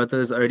bowl in both of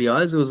those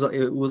ODIs,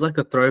 it was like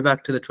a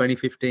throwback to the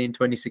 2015,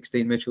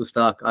 2016 Mitchell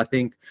Starc. I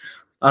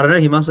don't know,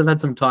 he must have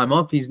had some time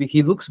off.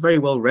 He looks very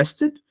well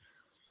rested.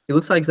 He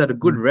looks like he's had a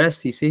good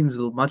rest. He seems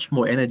much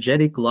more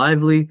energetic,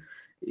 lively.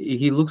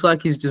 He looks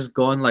like he's just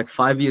gone like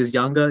 5 years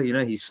younger.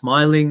 He's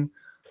smiling.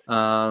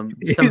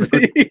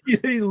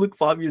 He look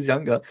 5 years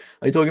younger.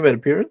 Are you talking about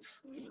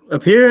appearance?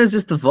 Appearance,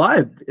 just the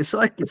vibe. It's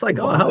like that's the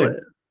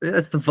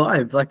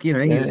vibe. Like,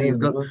 he's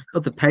got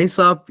the pace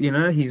up.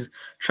 He's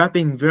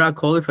trapping Virat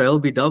Kohli for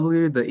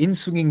LBW. The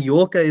in-swinging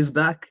Yorker is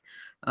back.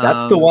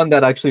 That's the one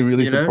that actually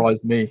really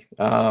surprised me.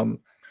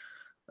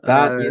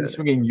 That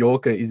in-swinging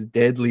Yorker is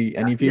deadly,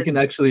 and if he can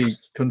actually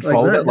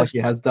control that like he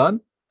has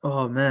done.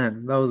 Oh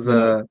man, that was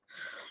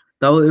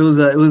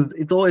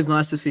it's always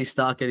nice to see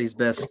Starc at his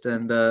best,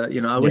 and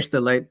I wish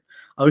the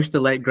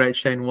late great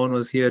Shane Warne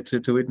was here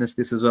to witness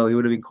this as well. He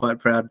would have been quite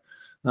proud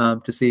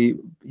to see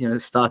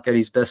Starc at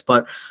his best.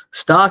 But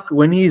Starc,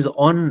 when he's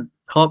on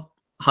top,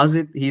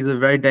 he's a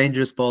very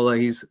dangerous bowler.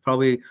 He's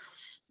probably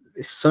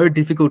so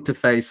difficult to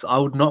face. I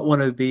would not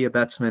want to be a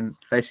batsman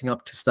facing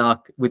up to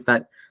Starc with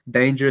that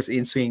dangerous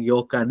in-swing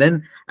Yorker. And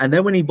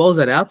then when he bowls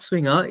that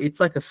outswinger, it's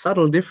like a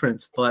subtle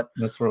difference. But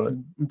that's right.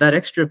 That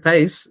extra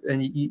pace,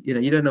 and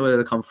you don't know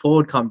whether to come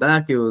forward, come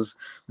back. It was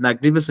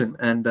magnificent,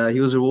 and he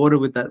was rewarded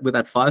with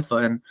that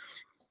fifer. And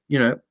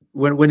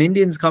when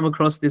Indians come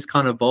across this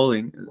kind of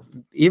bowling,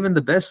 even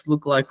the best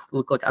look like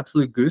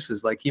absolute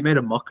gooses. Like, he made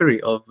a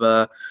mockery of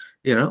of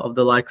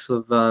the likes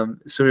of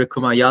Surya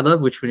Kumar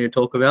Yadav, which we need to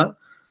talk about.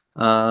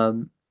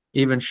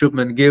 Even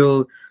Shubman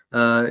Gill,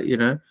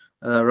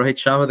 Rohit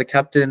Sharma, the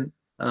captain.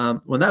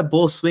 When that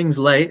ball swings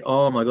late,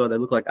 oh my God, they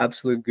look like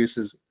absolute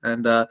gooses.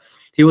 And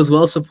he was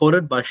well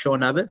supported by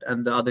Sean Abbott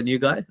and the other new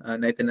guy,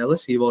 Nathan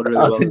Ellis. He bowled really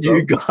well. The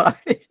new guy,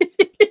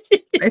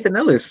 Nathan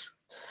Ellis.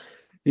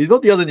 He's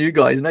not the other new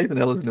guy. He's Nathan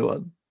Ellis' new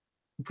one.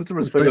 Put some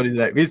respect on his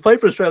name. He's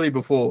played for Australia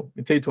before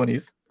in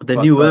T20s. The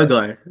newer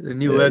guy. Yeah.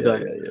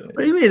 What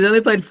do you mean? He's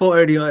only played 4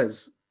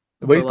 ODIs.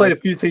 But he's played a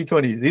few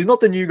T20s. He's not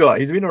the new guy.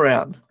 He's been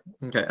around.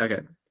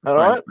 Okay. All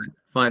right.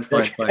 Fine.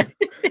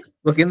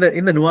 Look, in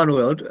the Nuan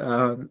world,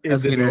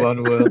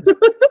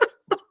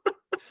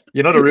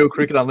 you're not a real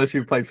cricketer unless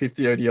you've played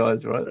 50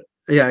 ODIs, right?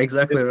 Yeah,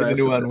 exactly right. In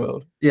the Nuan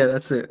world. Yeah,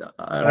 that's it.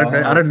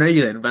 I don't know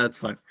you then, but that's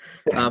fine.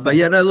 But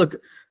yeah, no, look,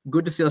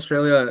 good to see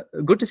Australia.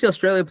 Good to see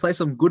Australia play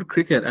some good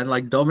cricket and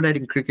like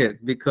dominating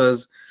cricket,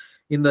 because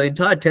in the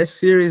entire Test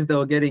series they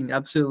were getting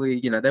absolutely,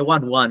 they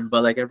won one,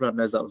 but like everyone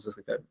knows that was just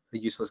like a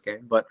useless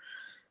game. But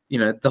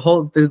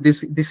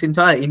this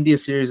entire India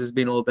series has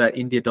been all about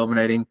India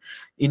dominating,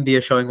 India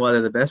showing why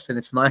they're the best, and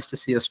it's nice to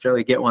see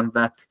Australia get one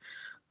back.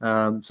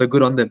 So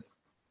good on them.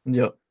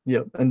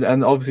 Yeah,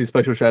 and obviously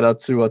special shout out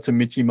to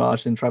Mitchy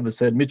Marsh and Travis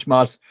said. Mitch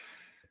Marsh,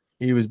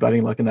 he was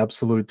batting like an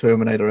absolute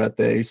Terminator out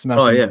there. He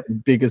smashed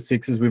the biggest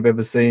sixes we've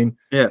ever seen.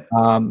 Yeah.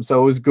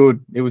 So it was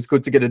good. It was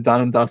good to get it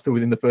done and dusted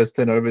within the first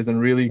 10 overs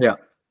and really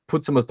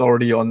put some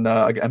authority on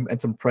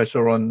and some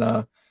pressure on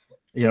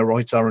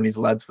Rohit Sharma and his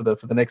lads for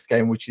the next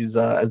game, which is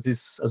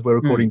as we're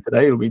recording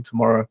today, it'll be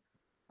tomorrow.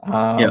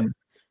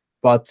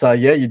 But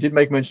you did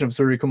make mention of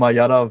Surya Kumar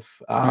Yadav.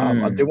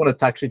 I did want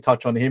to actually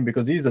touch on him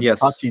because he's a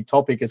touchy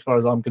topic as far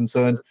as I'm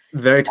concerned.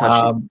 Very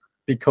touchy.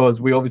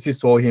 Because we obviously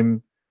saw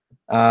him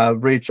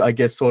reach, I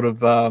guess, sort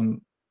of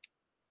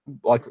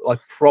like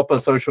proper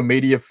social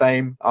media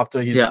fame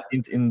after his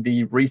stint in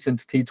the recent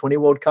T20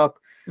 World Cup.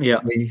 Yeah,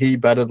 he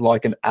batted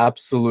like an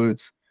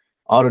absolute.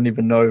 I don't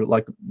even know,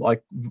 like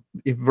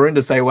if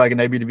Verinder Sehwag and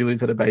AB de Villiers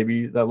had a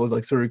baby, that was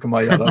like Surya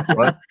Kumar Yadav,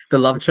 right? The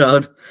love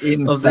child.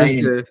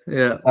 Insane.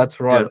 Yeah. That's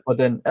right. Yeah. But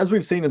then, as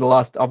we've seen in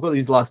I've got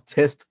these last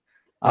 10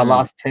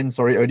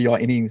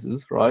 ODI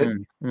innings, right?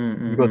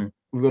 We've got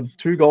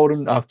two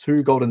golden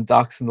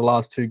ducks in the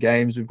last 2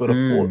 games. We've got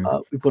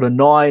we've got a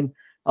 9.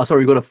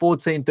 We've got a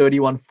 14,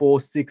 31,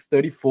 4, 6,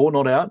 34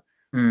 not out,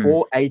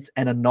 4, 8,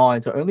 and a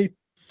 9. So only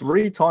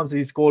 3 times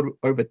he scored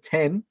over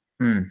 10.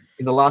 in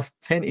the last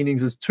 10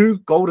 innings is 2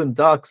 golden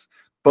ducks,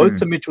 both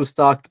to Mitchell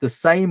Stark, the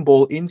same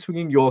ball, in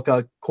swinging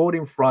Yorker, caught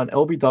in front,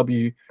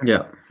 LBW,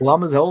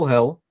 plum as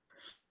hell.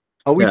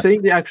 Are we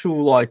seeing the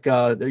actual, like,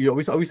 are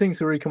we seeing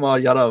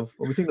Suryakumar Yadav?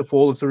 Are we seeing the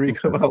fall of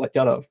Suryakumar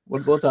Yadav?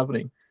 What's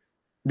happening?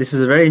 This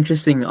is a very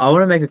interesting. I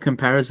want to make a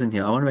comparison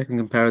here.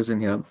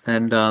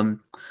 And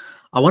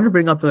I want to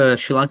bring up a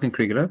Sri Lankan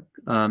cricketer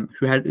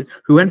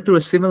who went through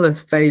a similar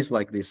phase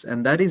like this,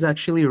 and that is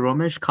actually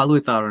Romesh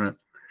Kalutharana.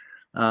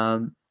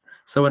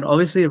 So when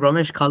obviously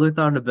Romesh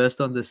Kalutharana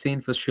burst on the scene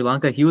for Sri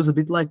Lanka, he was a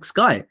bit like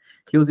Sky.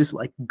 He was this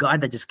like guy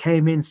that just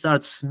came in,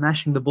 started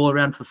smashing the ball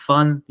around for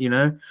fun.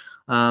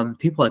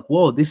 People like,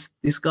 whoa, this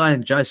guy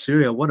and Jai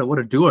Surya, what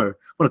a duo,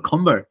 what a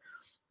combo.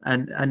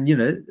 And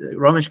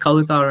Romesh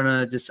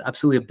Kalutharana just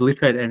absolutely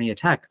obliterated any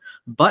attack.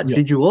 But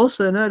did you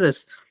also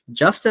notice,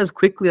 just as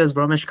quickly as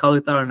Romesh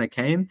Kalutharana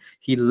came,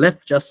 he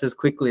left just as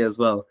quickly as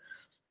well.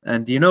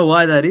 And do you know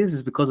why that is?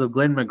 It's because of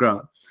Glenn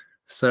McGrath.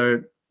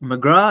 So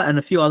McGrath and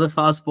a few other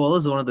fast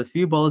bowlers are one of the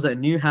few bowlers that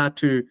knew how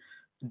to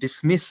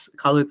dismiss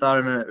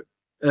Kalutharana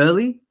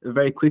early,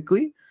 very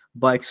quickly,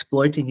 by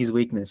exploiting his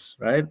weakness,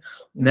 right?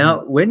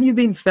 Now, when you've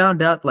been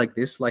found out like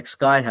this, like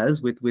Sky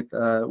has with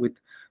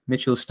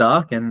Mitchell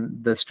Stark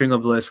and the string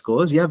of low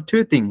scores, you have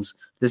two things.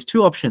 There's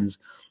two options.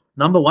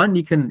 Number one,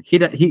 you can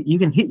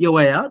hit your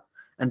way out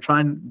and try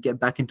and get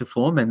back into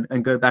form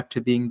and go back to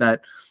being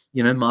that,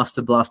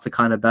 master blaster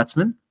kind of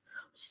batsman.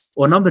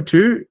 Or number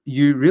two,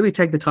 you really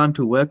take the time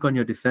to work on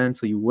your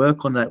defense, or you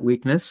work on that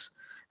weakness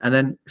and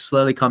then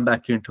slowly come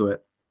back into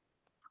it.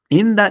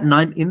 In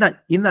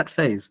that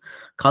phase,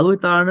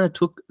 Kalutharana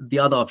took the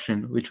other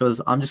option, which was,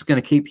 I'm just going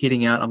to keep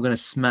hitting out. I'm going to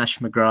smash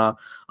McGrath.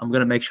 I'm going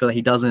to make sure that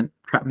he doesn't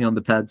crap me on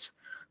the pads.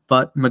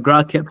 But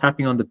McGrath kept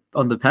crapping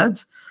on the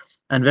pads,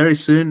 and very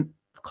soon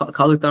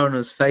Kalutharana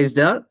was phased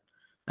out,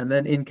 and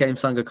then in came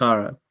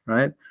Sangakkara,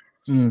 right?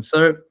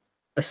 So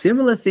a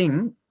similar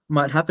thing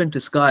might happen to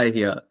Sky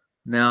here.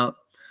 Now,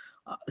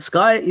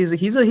 Sky he's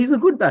a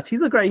good bat.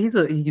 He's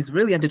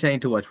really entertaining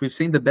to watch. We've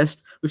seen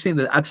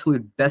the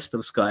absolute best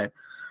of Sky.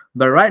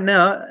 But right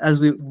now,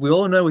 as we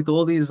all know, with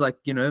all these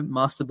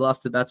master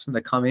blaster batsmen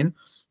that come in,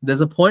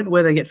 there's a point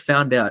where they get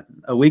found out.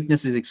 A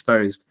weakness is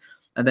exposed,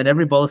 and then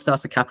every bowler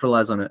starts to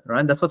capitalize on it.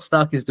 Right? That's what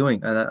Stark is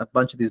doing. A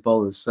bunch of these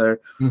bowlers. So,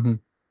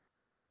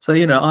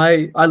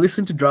 I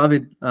listened to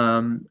Dravid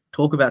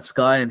talk about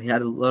Sky, and he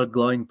had a lot of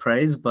glowing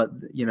praise. But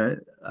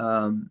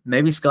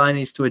maybe Sky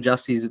needs to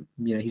adjust his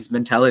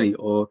mentality,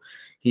 or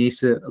he needs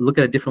to look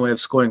at a different way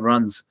of scoring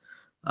runs.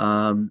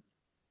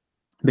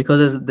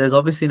 Because there's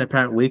obviously an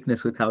apparent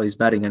weakness with how he's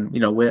batting, and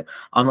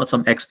I'm not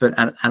some expert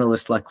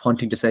analyst like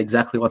wanting to say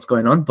exactly what's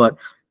going on, but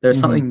there's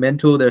something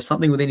mental, there's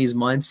something within his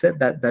mindset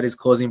that is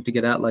causing him to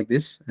get out like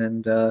this,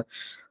 and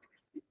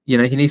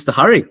he needs to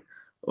hurry,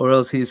 or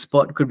else his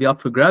spot could be up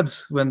for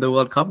grabs when the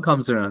World Cup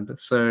comes around.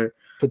 So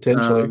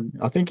potentially,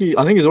 I think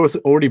he's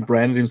already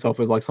branded himself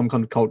as like some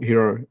kind of cult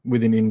hero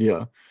within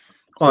India.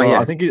 So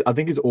I think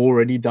he's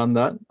already done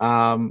that.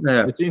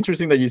 It's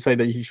interesting that you say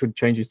that he should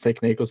change his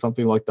technique or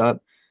something like that.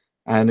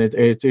 And it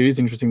is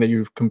interesting that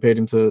you've compared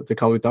him to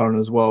Kalutharana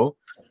as well.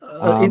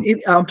 I'm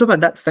talking about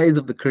that phase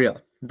of the career,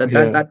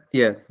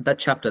 that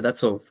chapter.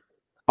 That's all.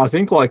 I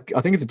think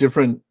it's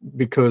different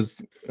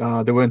because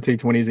there weren't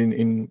T20s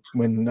in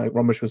when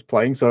Ramesh was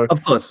playing. So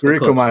of course,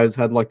 Suryakumar has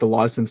had like the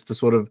license to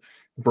sort of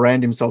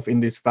brand himself in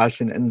this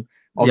fashion, and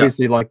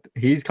obviously like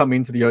he's come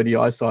into the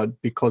ODI side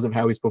because of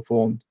how he's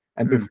performed.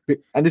 And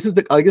and this is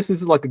I guess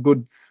this is like a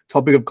good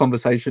topic of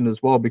conversation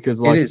as well, because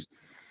like it is.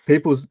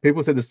 People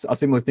said a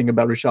similar thing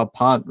about Rishabh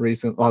Pant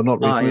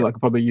not recently, like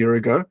probably a year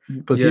ago,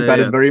 because he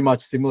batted very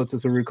much similar to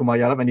Suryakumar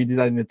Yadav, and he did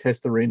that in the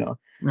Test arena.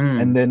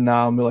 And then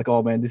we're like,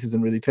 oh man, this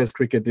isn't really Test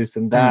cricket, this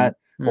and that.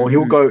 Or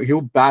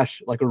he'll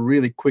bash like a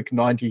really quick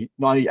 90,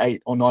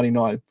 98 or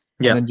 99,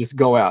 and then just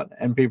go out,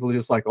 and people are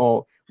just like,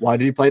 oh, why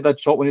did he play that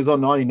shot when he's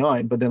on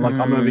 99? But then like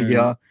I'm over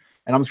here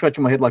and I'm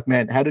scratching my head like,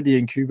 man, how did he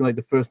accumulate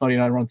the first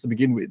 99 runs to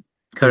begin with?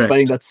 He's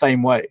batting that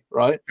same way,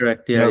 right?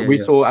 Correct. We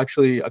saw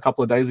actually a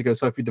couple of days ago,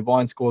 Sophie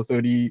Devine scored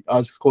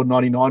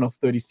 99 off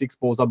 36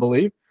 balls, I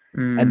believe.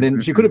 And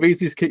then she could have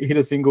easily hit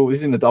a single. This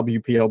is in the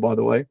WPL, by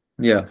the way.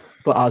 Yeah.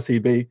 For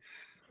RCB.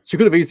 She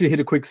could have easily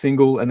hit a quick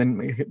single and then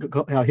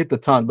hit the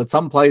ton. But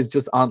some players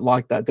just aren't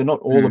like that. They're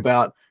not all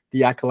about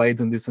the accolades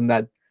and this and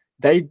that.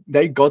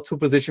 They got to a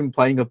position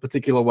playing a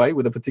particular way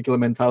with a particular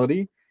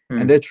mentality,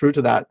 and they're true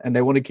to that, and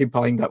they want to keep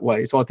playing that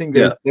way. So I think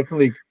there's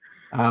definitely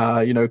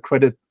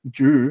credit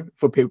due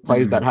for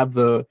players that have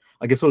the,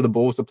 I guess, sort of the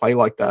balls to play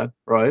like that,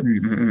 right?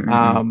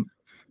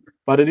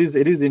 But it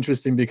is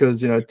interesting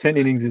because 10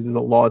 innings is a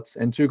lot,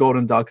 and 2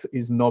 golden ducks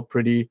is not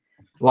pretty.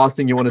 Last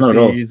thing you want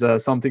to see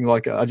is something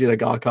like Ajit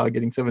Agarkar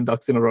getting 7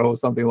 ducks in a row or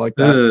something like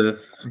that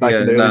back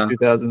in the early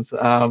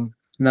 2000s.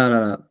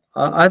 No.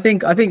 I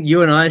think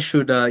you and I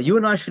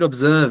should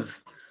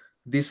observe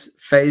this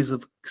phase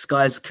of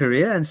Sky's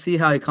career and see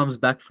how he comes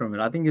back from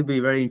it. I think it'd be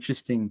very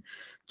interesting.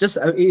 Just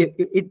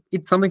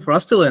it's something for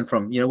us to learn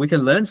from. We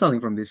can learn something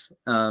from this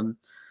and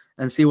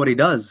see what he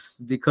does,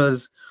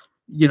 because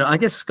I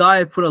guess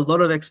Sky put a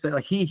lot of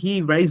like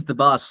he raised the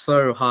bar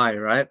so high,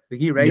 right?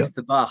 He raised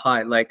the bar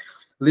high, like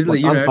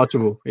literally, like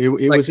untouchable. It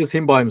like, was just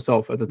him by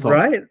himself at the top,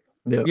 right?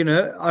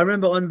 Yeah. I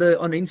remember on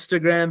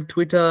Instagram,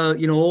 Twitter,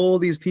 all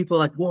these people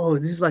like, whoa,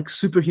 this is like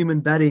superhuman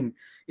batting.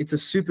 It's a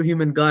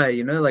superhuman guy,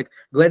 like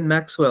Glenn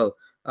Maxwell,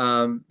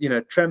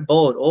 Trent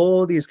Bolt,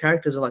 all these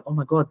characters are like, oh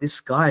my God, this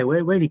guy,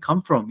 where did he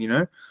come from,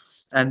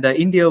 And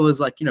India was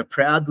like,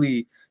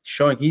 proudly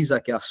showing he's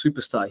like our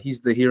superstar, he's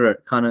the hero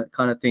kind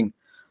of thing.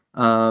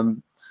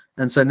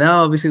 And so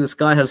now obviously the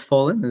sky has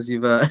fallen, as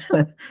you've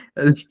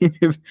as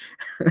you've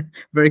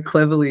very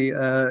cleverly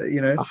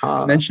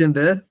mentioned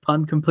there,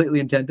 pun completely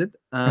intended.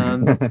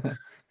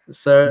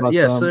 So but,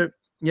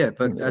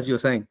 as you were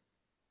saying.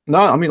 No,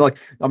 I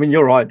mean,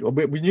 you're right.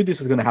 We knew this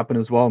was going to happen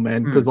as well,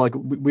 man, because like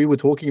we were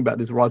talking about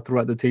this right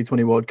throughout the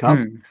T20 World Cup.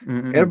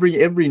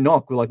 Every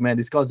knock, we're like, man,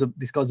 this guy's a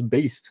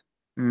beast.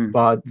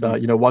 But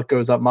what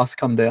goes up must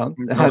come down.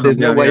 There's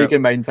no way he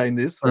can maintain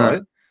this,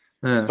 right?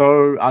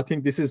 So I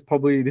think this is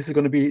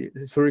going to be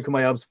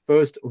Suryakumar Yadav's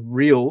first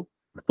real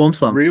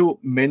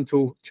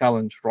mental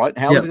challenge, right?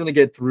 How is he going to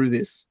get through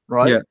this,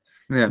 right?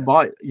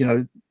 But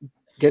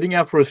getting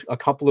out for a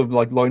couple of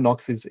like low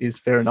knocks is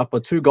fair enough,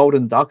 but 2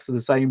 golden ducks to the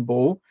same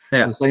ball,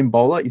 the same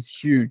bowler is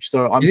huge.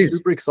 So I'm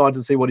super excited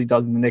to see what he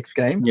does in the next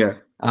game.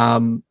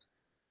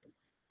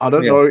 I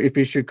don't know if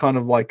he should kind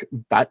of like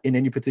bat in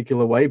any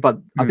particular way, but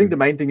I think the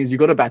main thing is you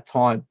got to bat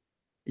time.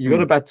 You got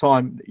to bat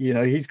time.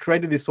 He's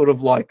created this sort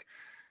of like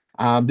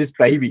this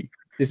baby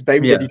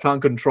that he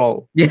can't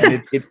control.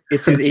 And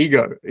it's his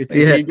ego. It's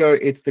his ego.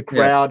 It's the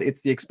crowd.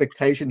 It's the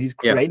expectation. He's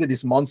created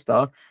this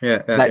monster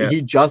that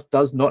he just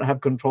does not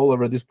have control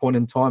over at this point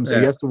in time. So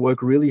he has to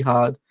work really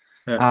hard.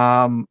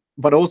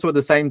 But also at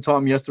the same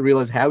time, he has to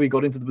realize how he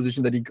got into the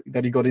position that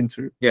he got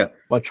into.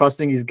 By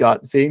trusting his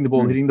gut, seeing the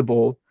ball, hitting the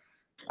ball.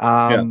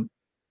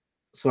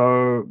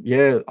 So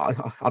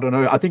I don't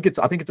know. I think it's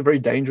a very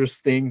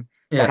dangerous thing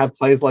to have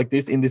players like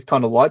this in this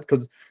kind of light,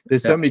 because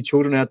there's so many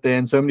children out there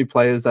and so many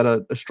players that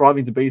are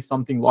striving to be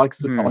something like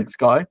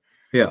Sky.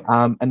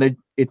 And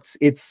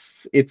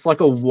it's like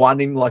a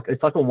 1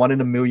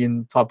 in a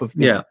million type of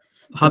thing.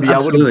 To be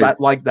able to bat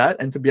like that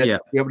and to be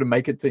able to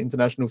make it to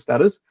international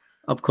status.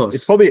 Of course,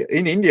 it's probably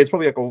in India. It's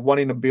probably like a 1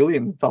 in a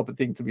billion type of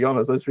thing. To be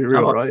honest, let's be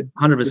real, right?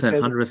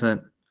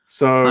 100%.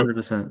 So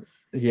 100%.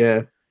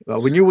 Yeah,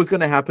 we knew it was going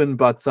to happen,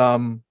 but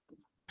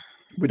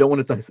we don't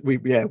want it to. We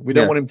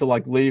don't want him to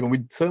like leave, and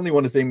we certainly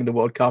want to see him in the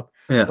World Cup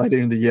later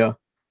in the year.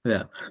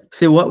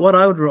 See, what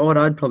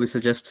I'd probably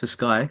suggest to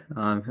Sky,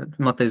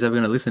 not that he's ever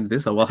going to listen to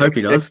this, or I hope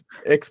he does.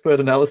 Expert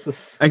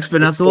analysis.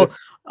 Well,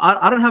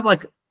 I don't have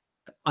like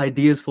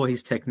ideas for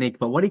his technique,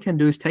 but what he can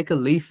do is take a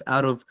leaf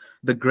out of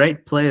the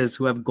great players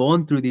who have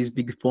gone through these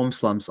big form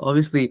slumps.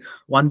 Obviously,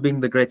 one being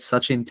the great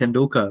Sachin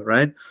Tendulkar,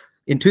 right?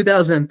 In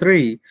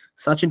 2003,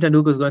 Sachin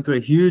Tendulkar was going through a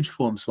huge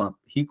form slump.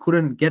 He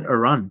couldn't get a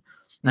run.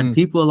 And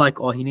people are like,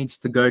 oh, he needs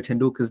to go.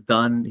 Tendulkar's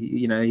done.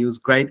 He was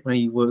great when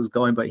he was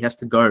going, but he has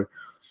to go.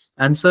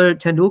 And so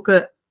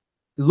Tendulkar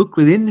looked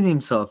within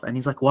himself and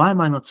he's like, why am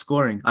I not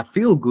scoring? I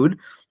feel good,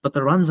 but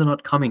the runs are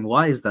not coming.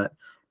 Why is that?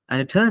 And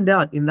it turned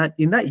out in that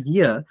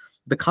year,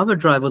 the cover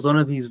drive was one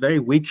of his very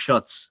weak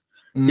shots.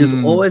 He was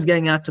always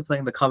getting out to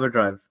playing the cover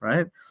drive,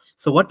 right?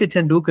 So what did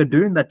Tendulkar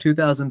do in that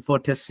 2004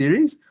 Test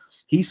series?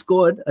 He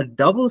scored a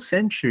double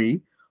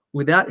century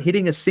without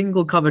hitting a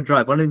single cover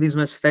drive, one of his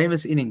most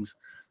famous innings.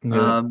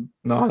 No,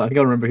 I think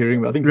I remember hearing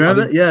about. I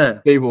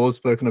think Steve Orr's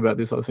spoken about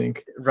this, I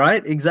think.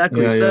 Right,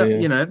 exactly.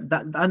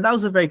 That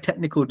was a very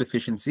technical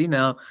deficiency.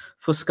 Now,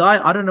 for Sky,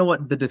 I don't know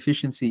what the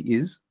deficiency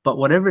is, but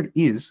whatever it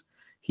is,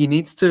 he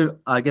needs to,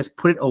 I guess,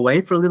 put it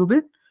away for a little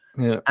bit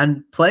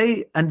and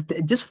play and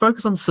just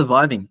focus on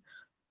surviving.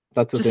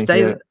 That's the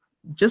thing.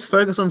 Just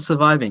focus on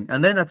surviving,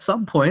 and then at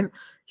some point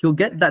he'll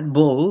get that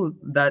ball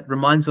that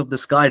reminds him of the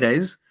Sky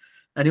days,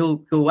 and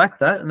he'll whack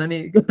that, and then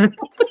he.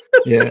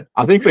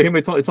 I think for him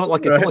it's not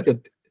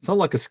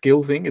like a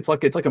skill thing. It's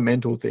like a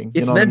mental thing.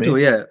 It's mental,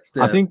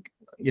 I think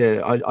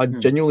I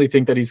genuinely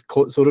think that he's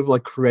sort of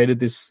like created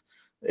this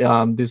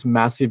this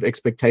massive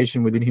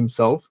expectation within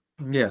himself.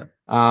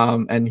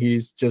 And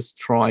he's just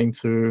trying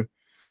to,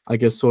 I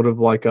guess, sort of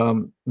like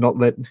not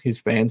let his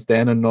fans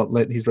down and not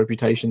let his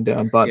reputation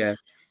down, but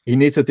he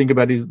needs to think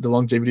about the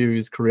longevity of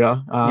his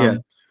career.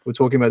 We're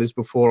talking about this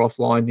before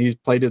offline. He's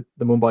played at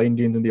the Mumbai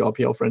Indians in the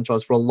IPL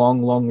franchise for a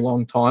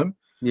long time.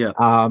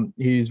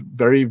 He's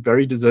very,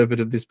 very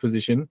deserving of this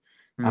position.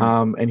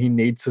 And he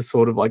needs to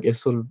sort of, I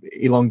guess, sort of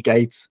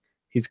elongate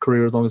his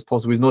career as long as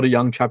possible. He's not a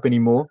young chap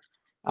anymore.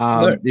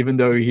 Even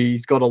though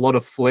he's got a lot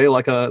of flair,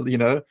 like a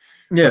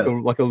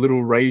like a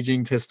little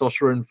raging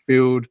testosterone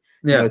filled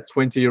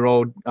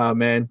 20-year-old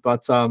man.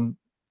 But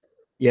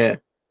it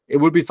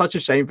would be such a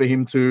shame for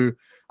him to,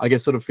 I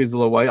guess, sort of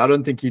fizzle away. I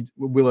don't think he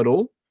will at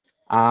all.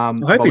 I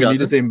hope he doesn't. Need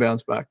to see him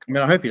bounce back. I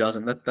mean, I hope he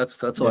doesn't.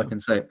 That's all I can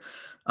say.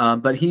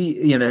 But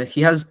he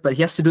has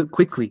to do it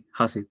quickly,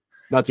 Hasi.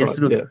 That's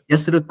right. Yeah. He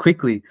has to do it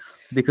quickly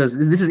because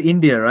this is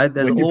India, right?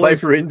 When you play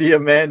for India,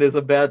 man, there's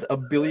about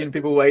 1 billion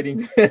people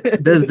waiting.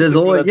 There's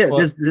always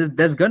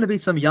there's going to be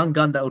some young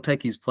gun that will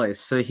take his place.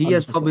 So he 100%.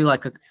 has probably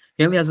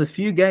he only has a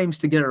few games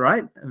to get it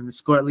right and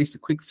score at least a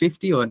quick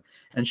 50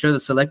 and show the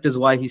selectors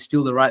why he's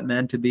still the right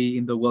man to be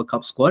in the World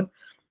Cup squad,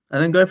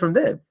 and then go from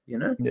there. You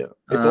know. Yeah,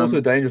 it's also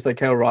dangerous that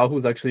KL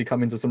Rahul's actually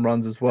come into some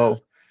runs as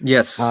well.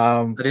 Yes,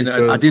 I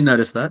did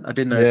notice that. I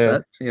did notice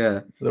that.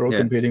 Yeah, they're all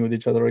competing with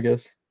each other, I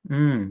guess.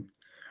 But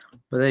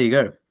there you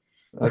go.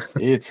 That's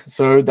it.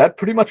 So that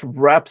pretty much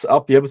wraps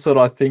up the episode,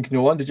 I think.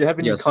 Nuwan, did you have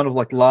any kind of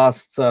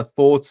last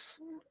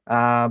thoughts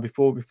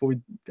before we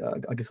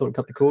I guess sort of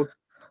cut the cord?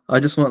 I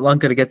just want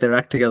Lanka to get their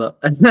act together.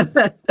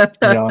 Yeah,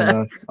 I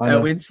know.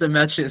 And win some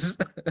matches.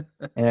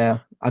 Yeah,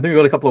 I think we've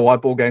got a couple of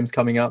white ball games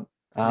coming up.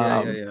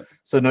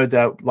 So no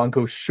doubt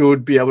Lanka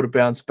should be able to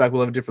bounce back.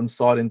 We'll have a different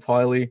side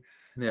entirely.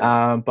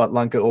 Yeah. But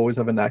Lanka always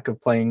have a knack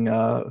of playing.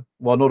 Well,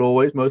 not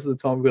always. Most of the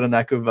time, we've got a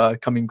knack of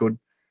coming good.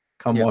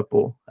 Come white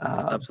ball.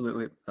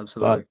 Absolutely.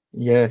 But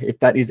yeah, if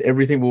that is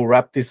everything, we'll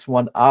wrap this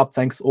one up.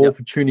 Thanks all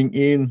for tuning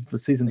in for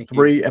season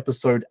 3,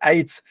 episode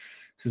 8. This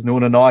is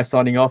Nuwan and I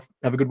signing off.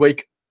 Have a good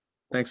week.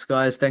 Thanks,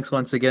 guys. Thanks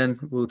once again.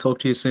 We'll talk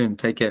to you soon.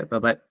 Take care.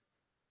 Bye-bye.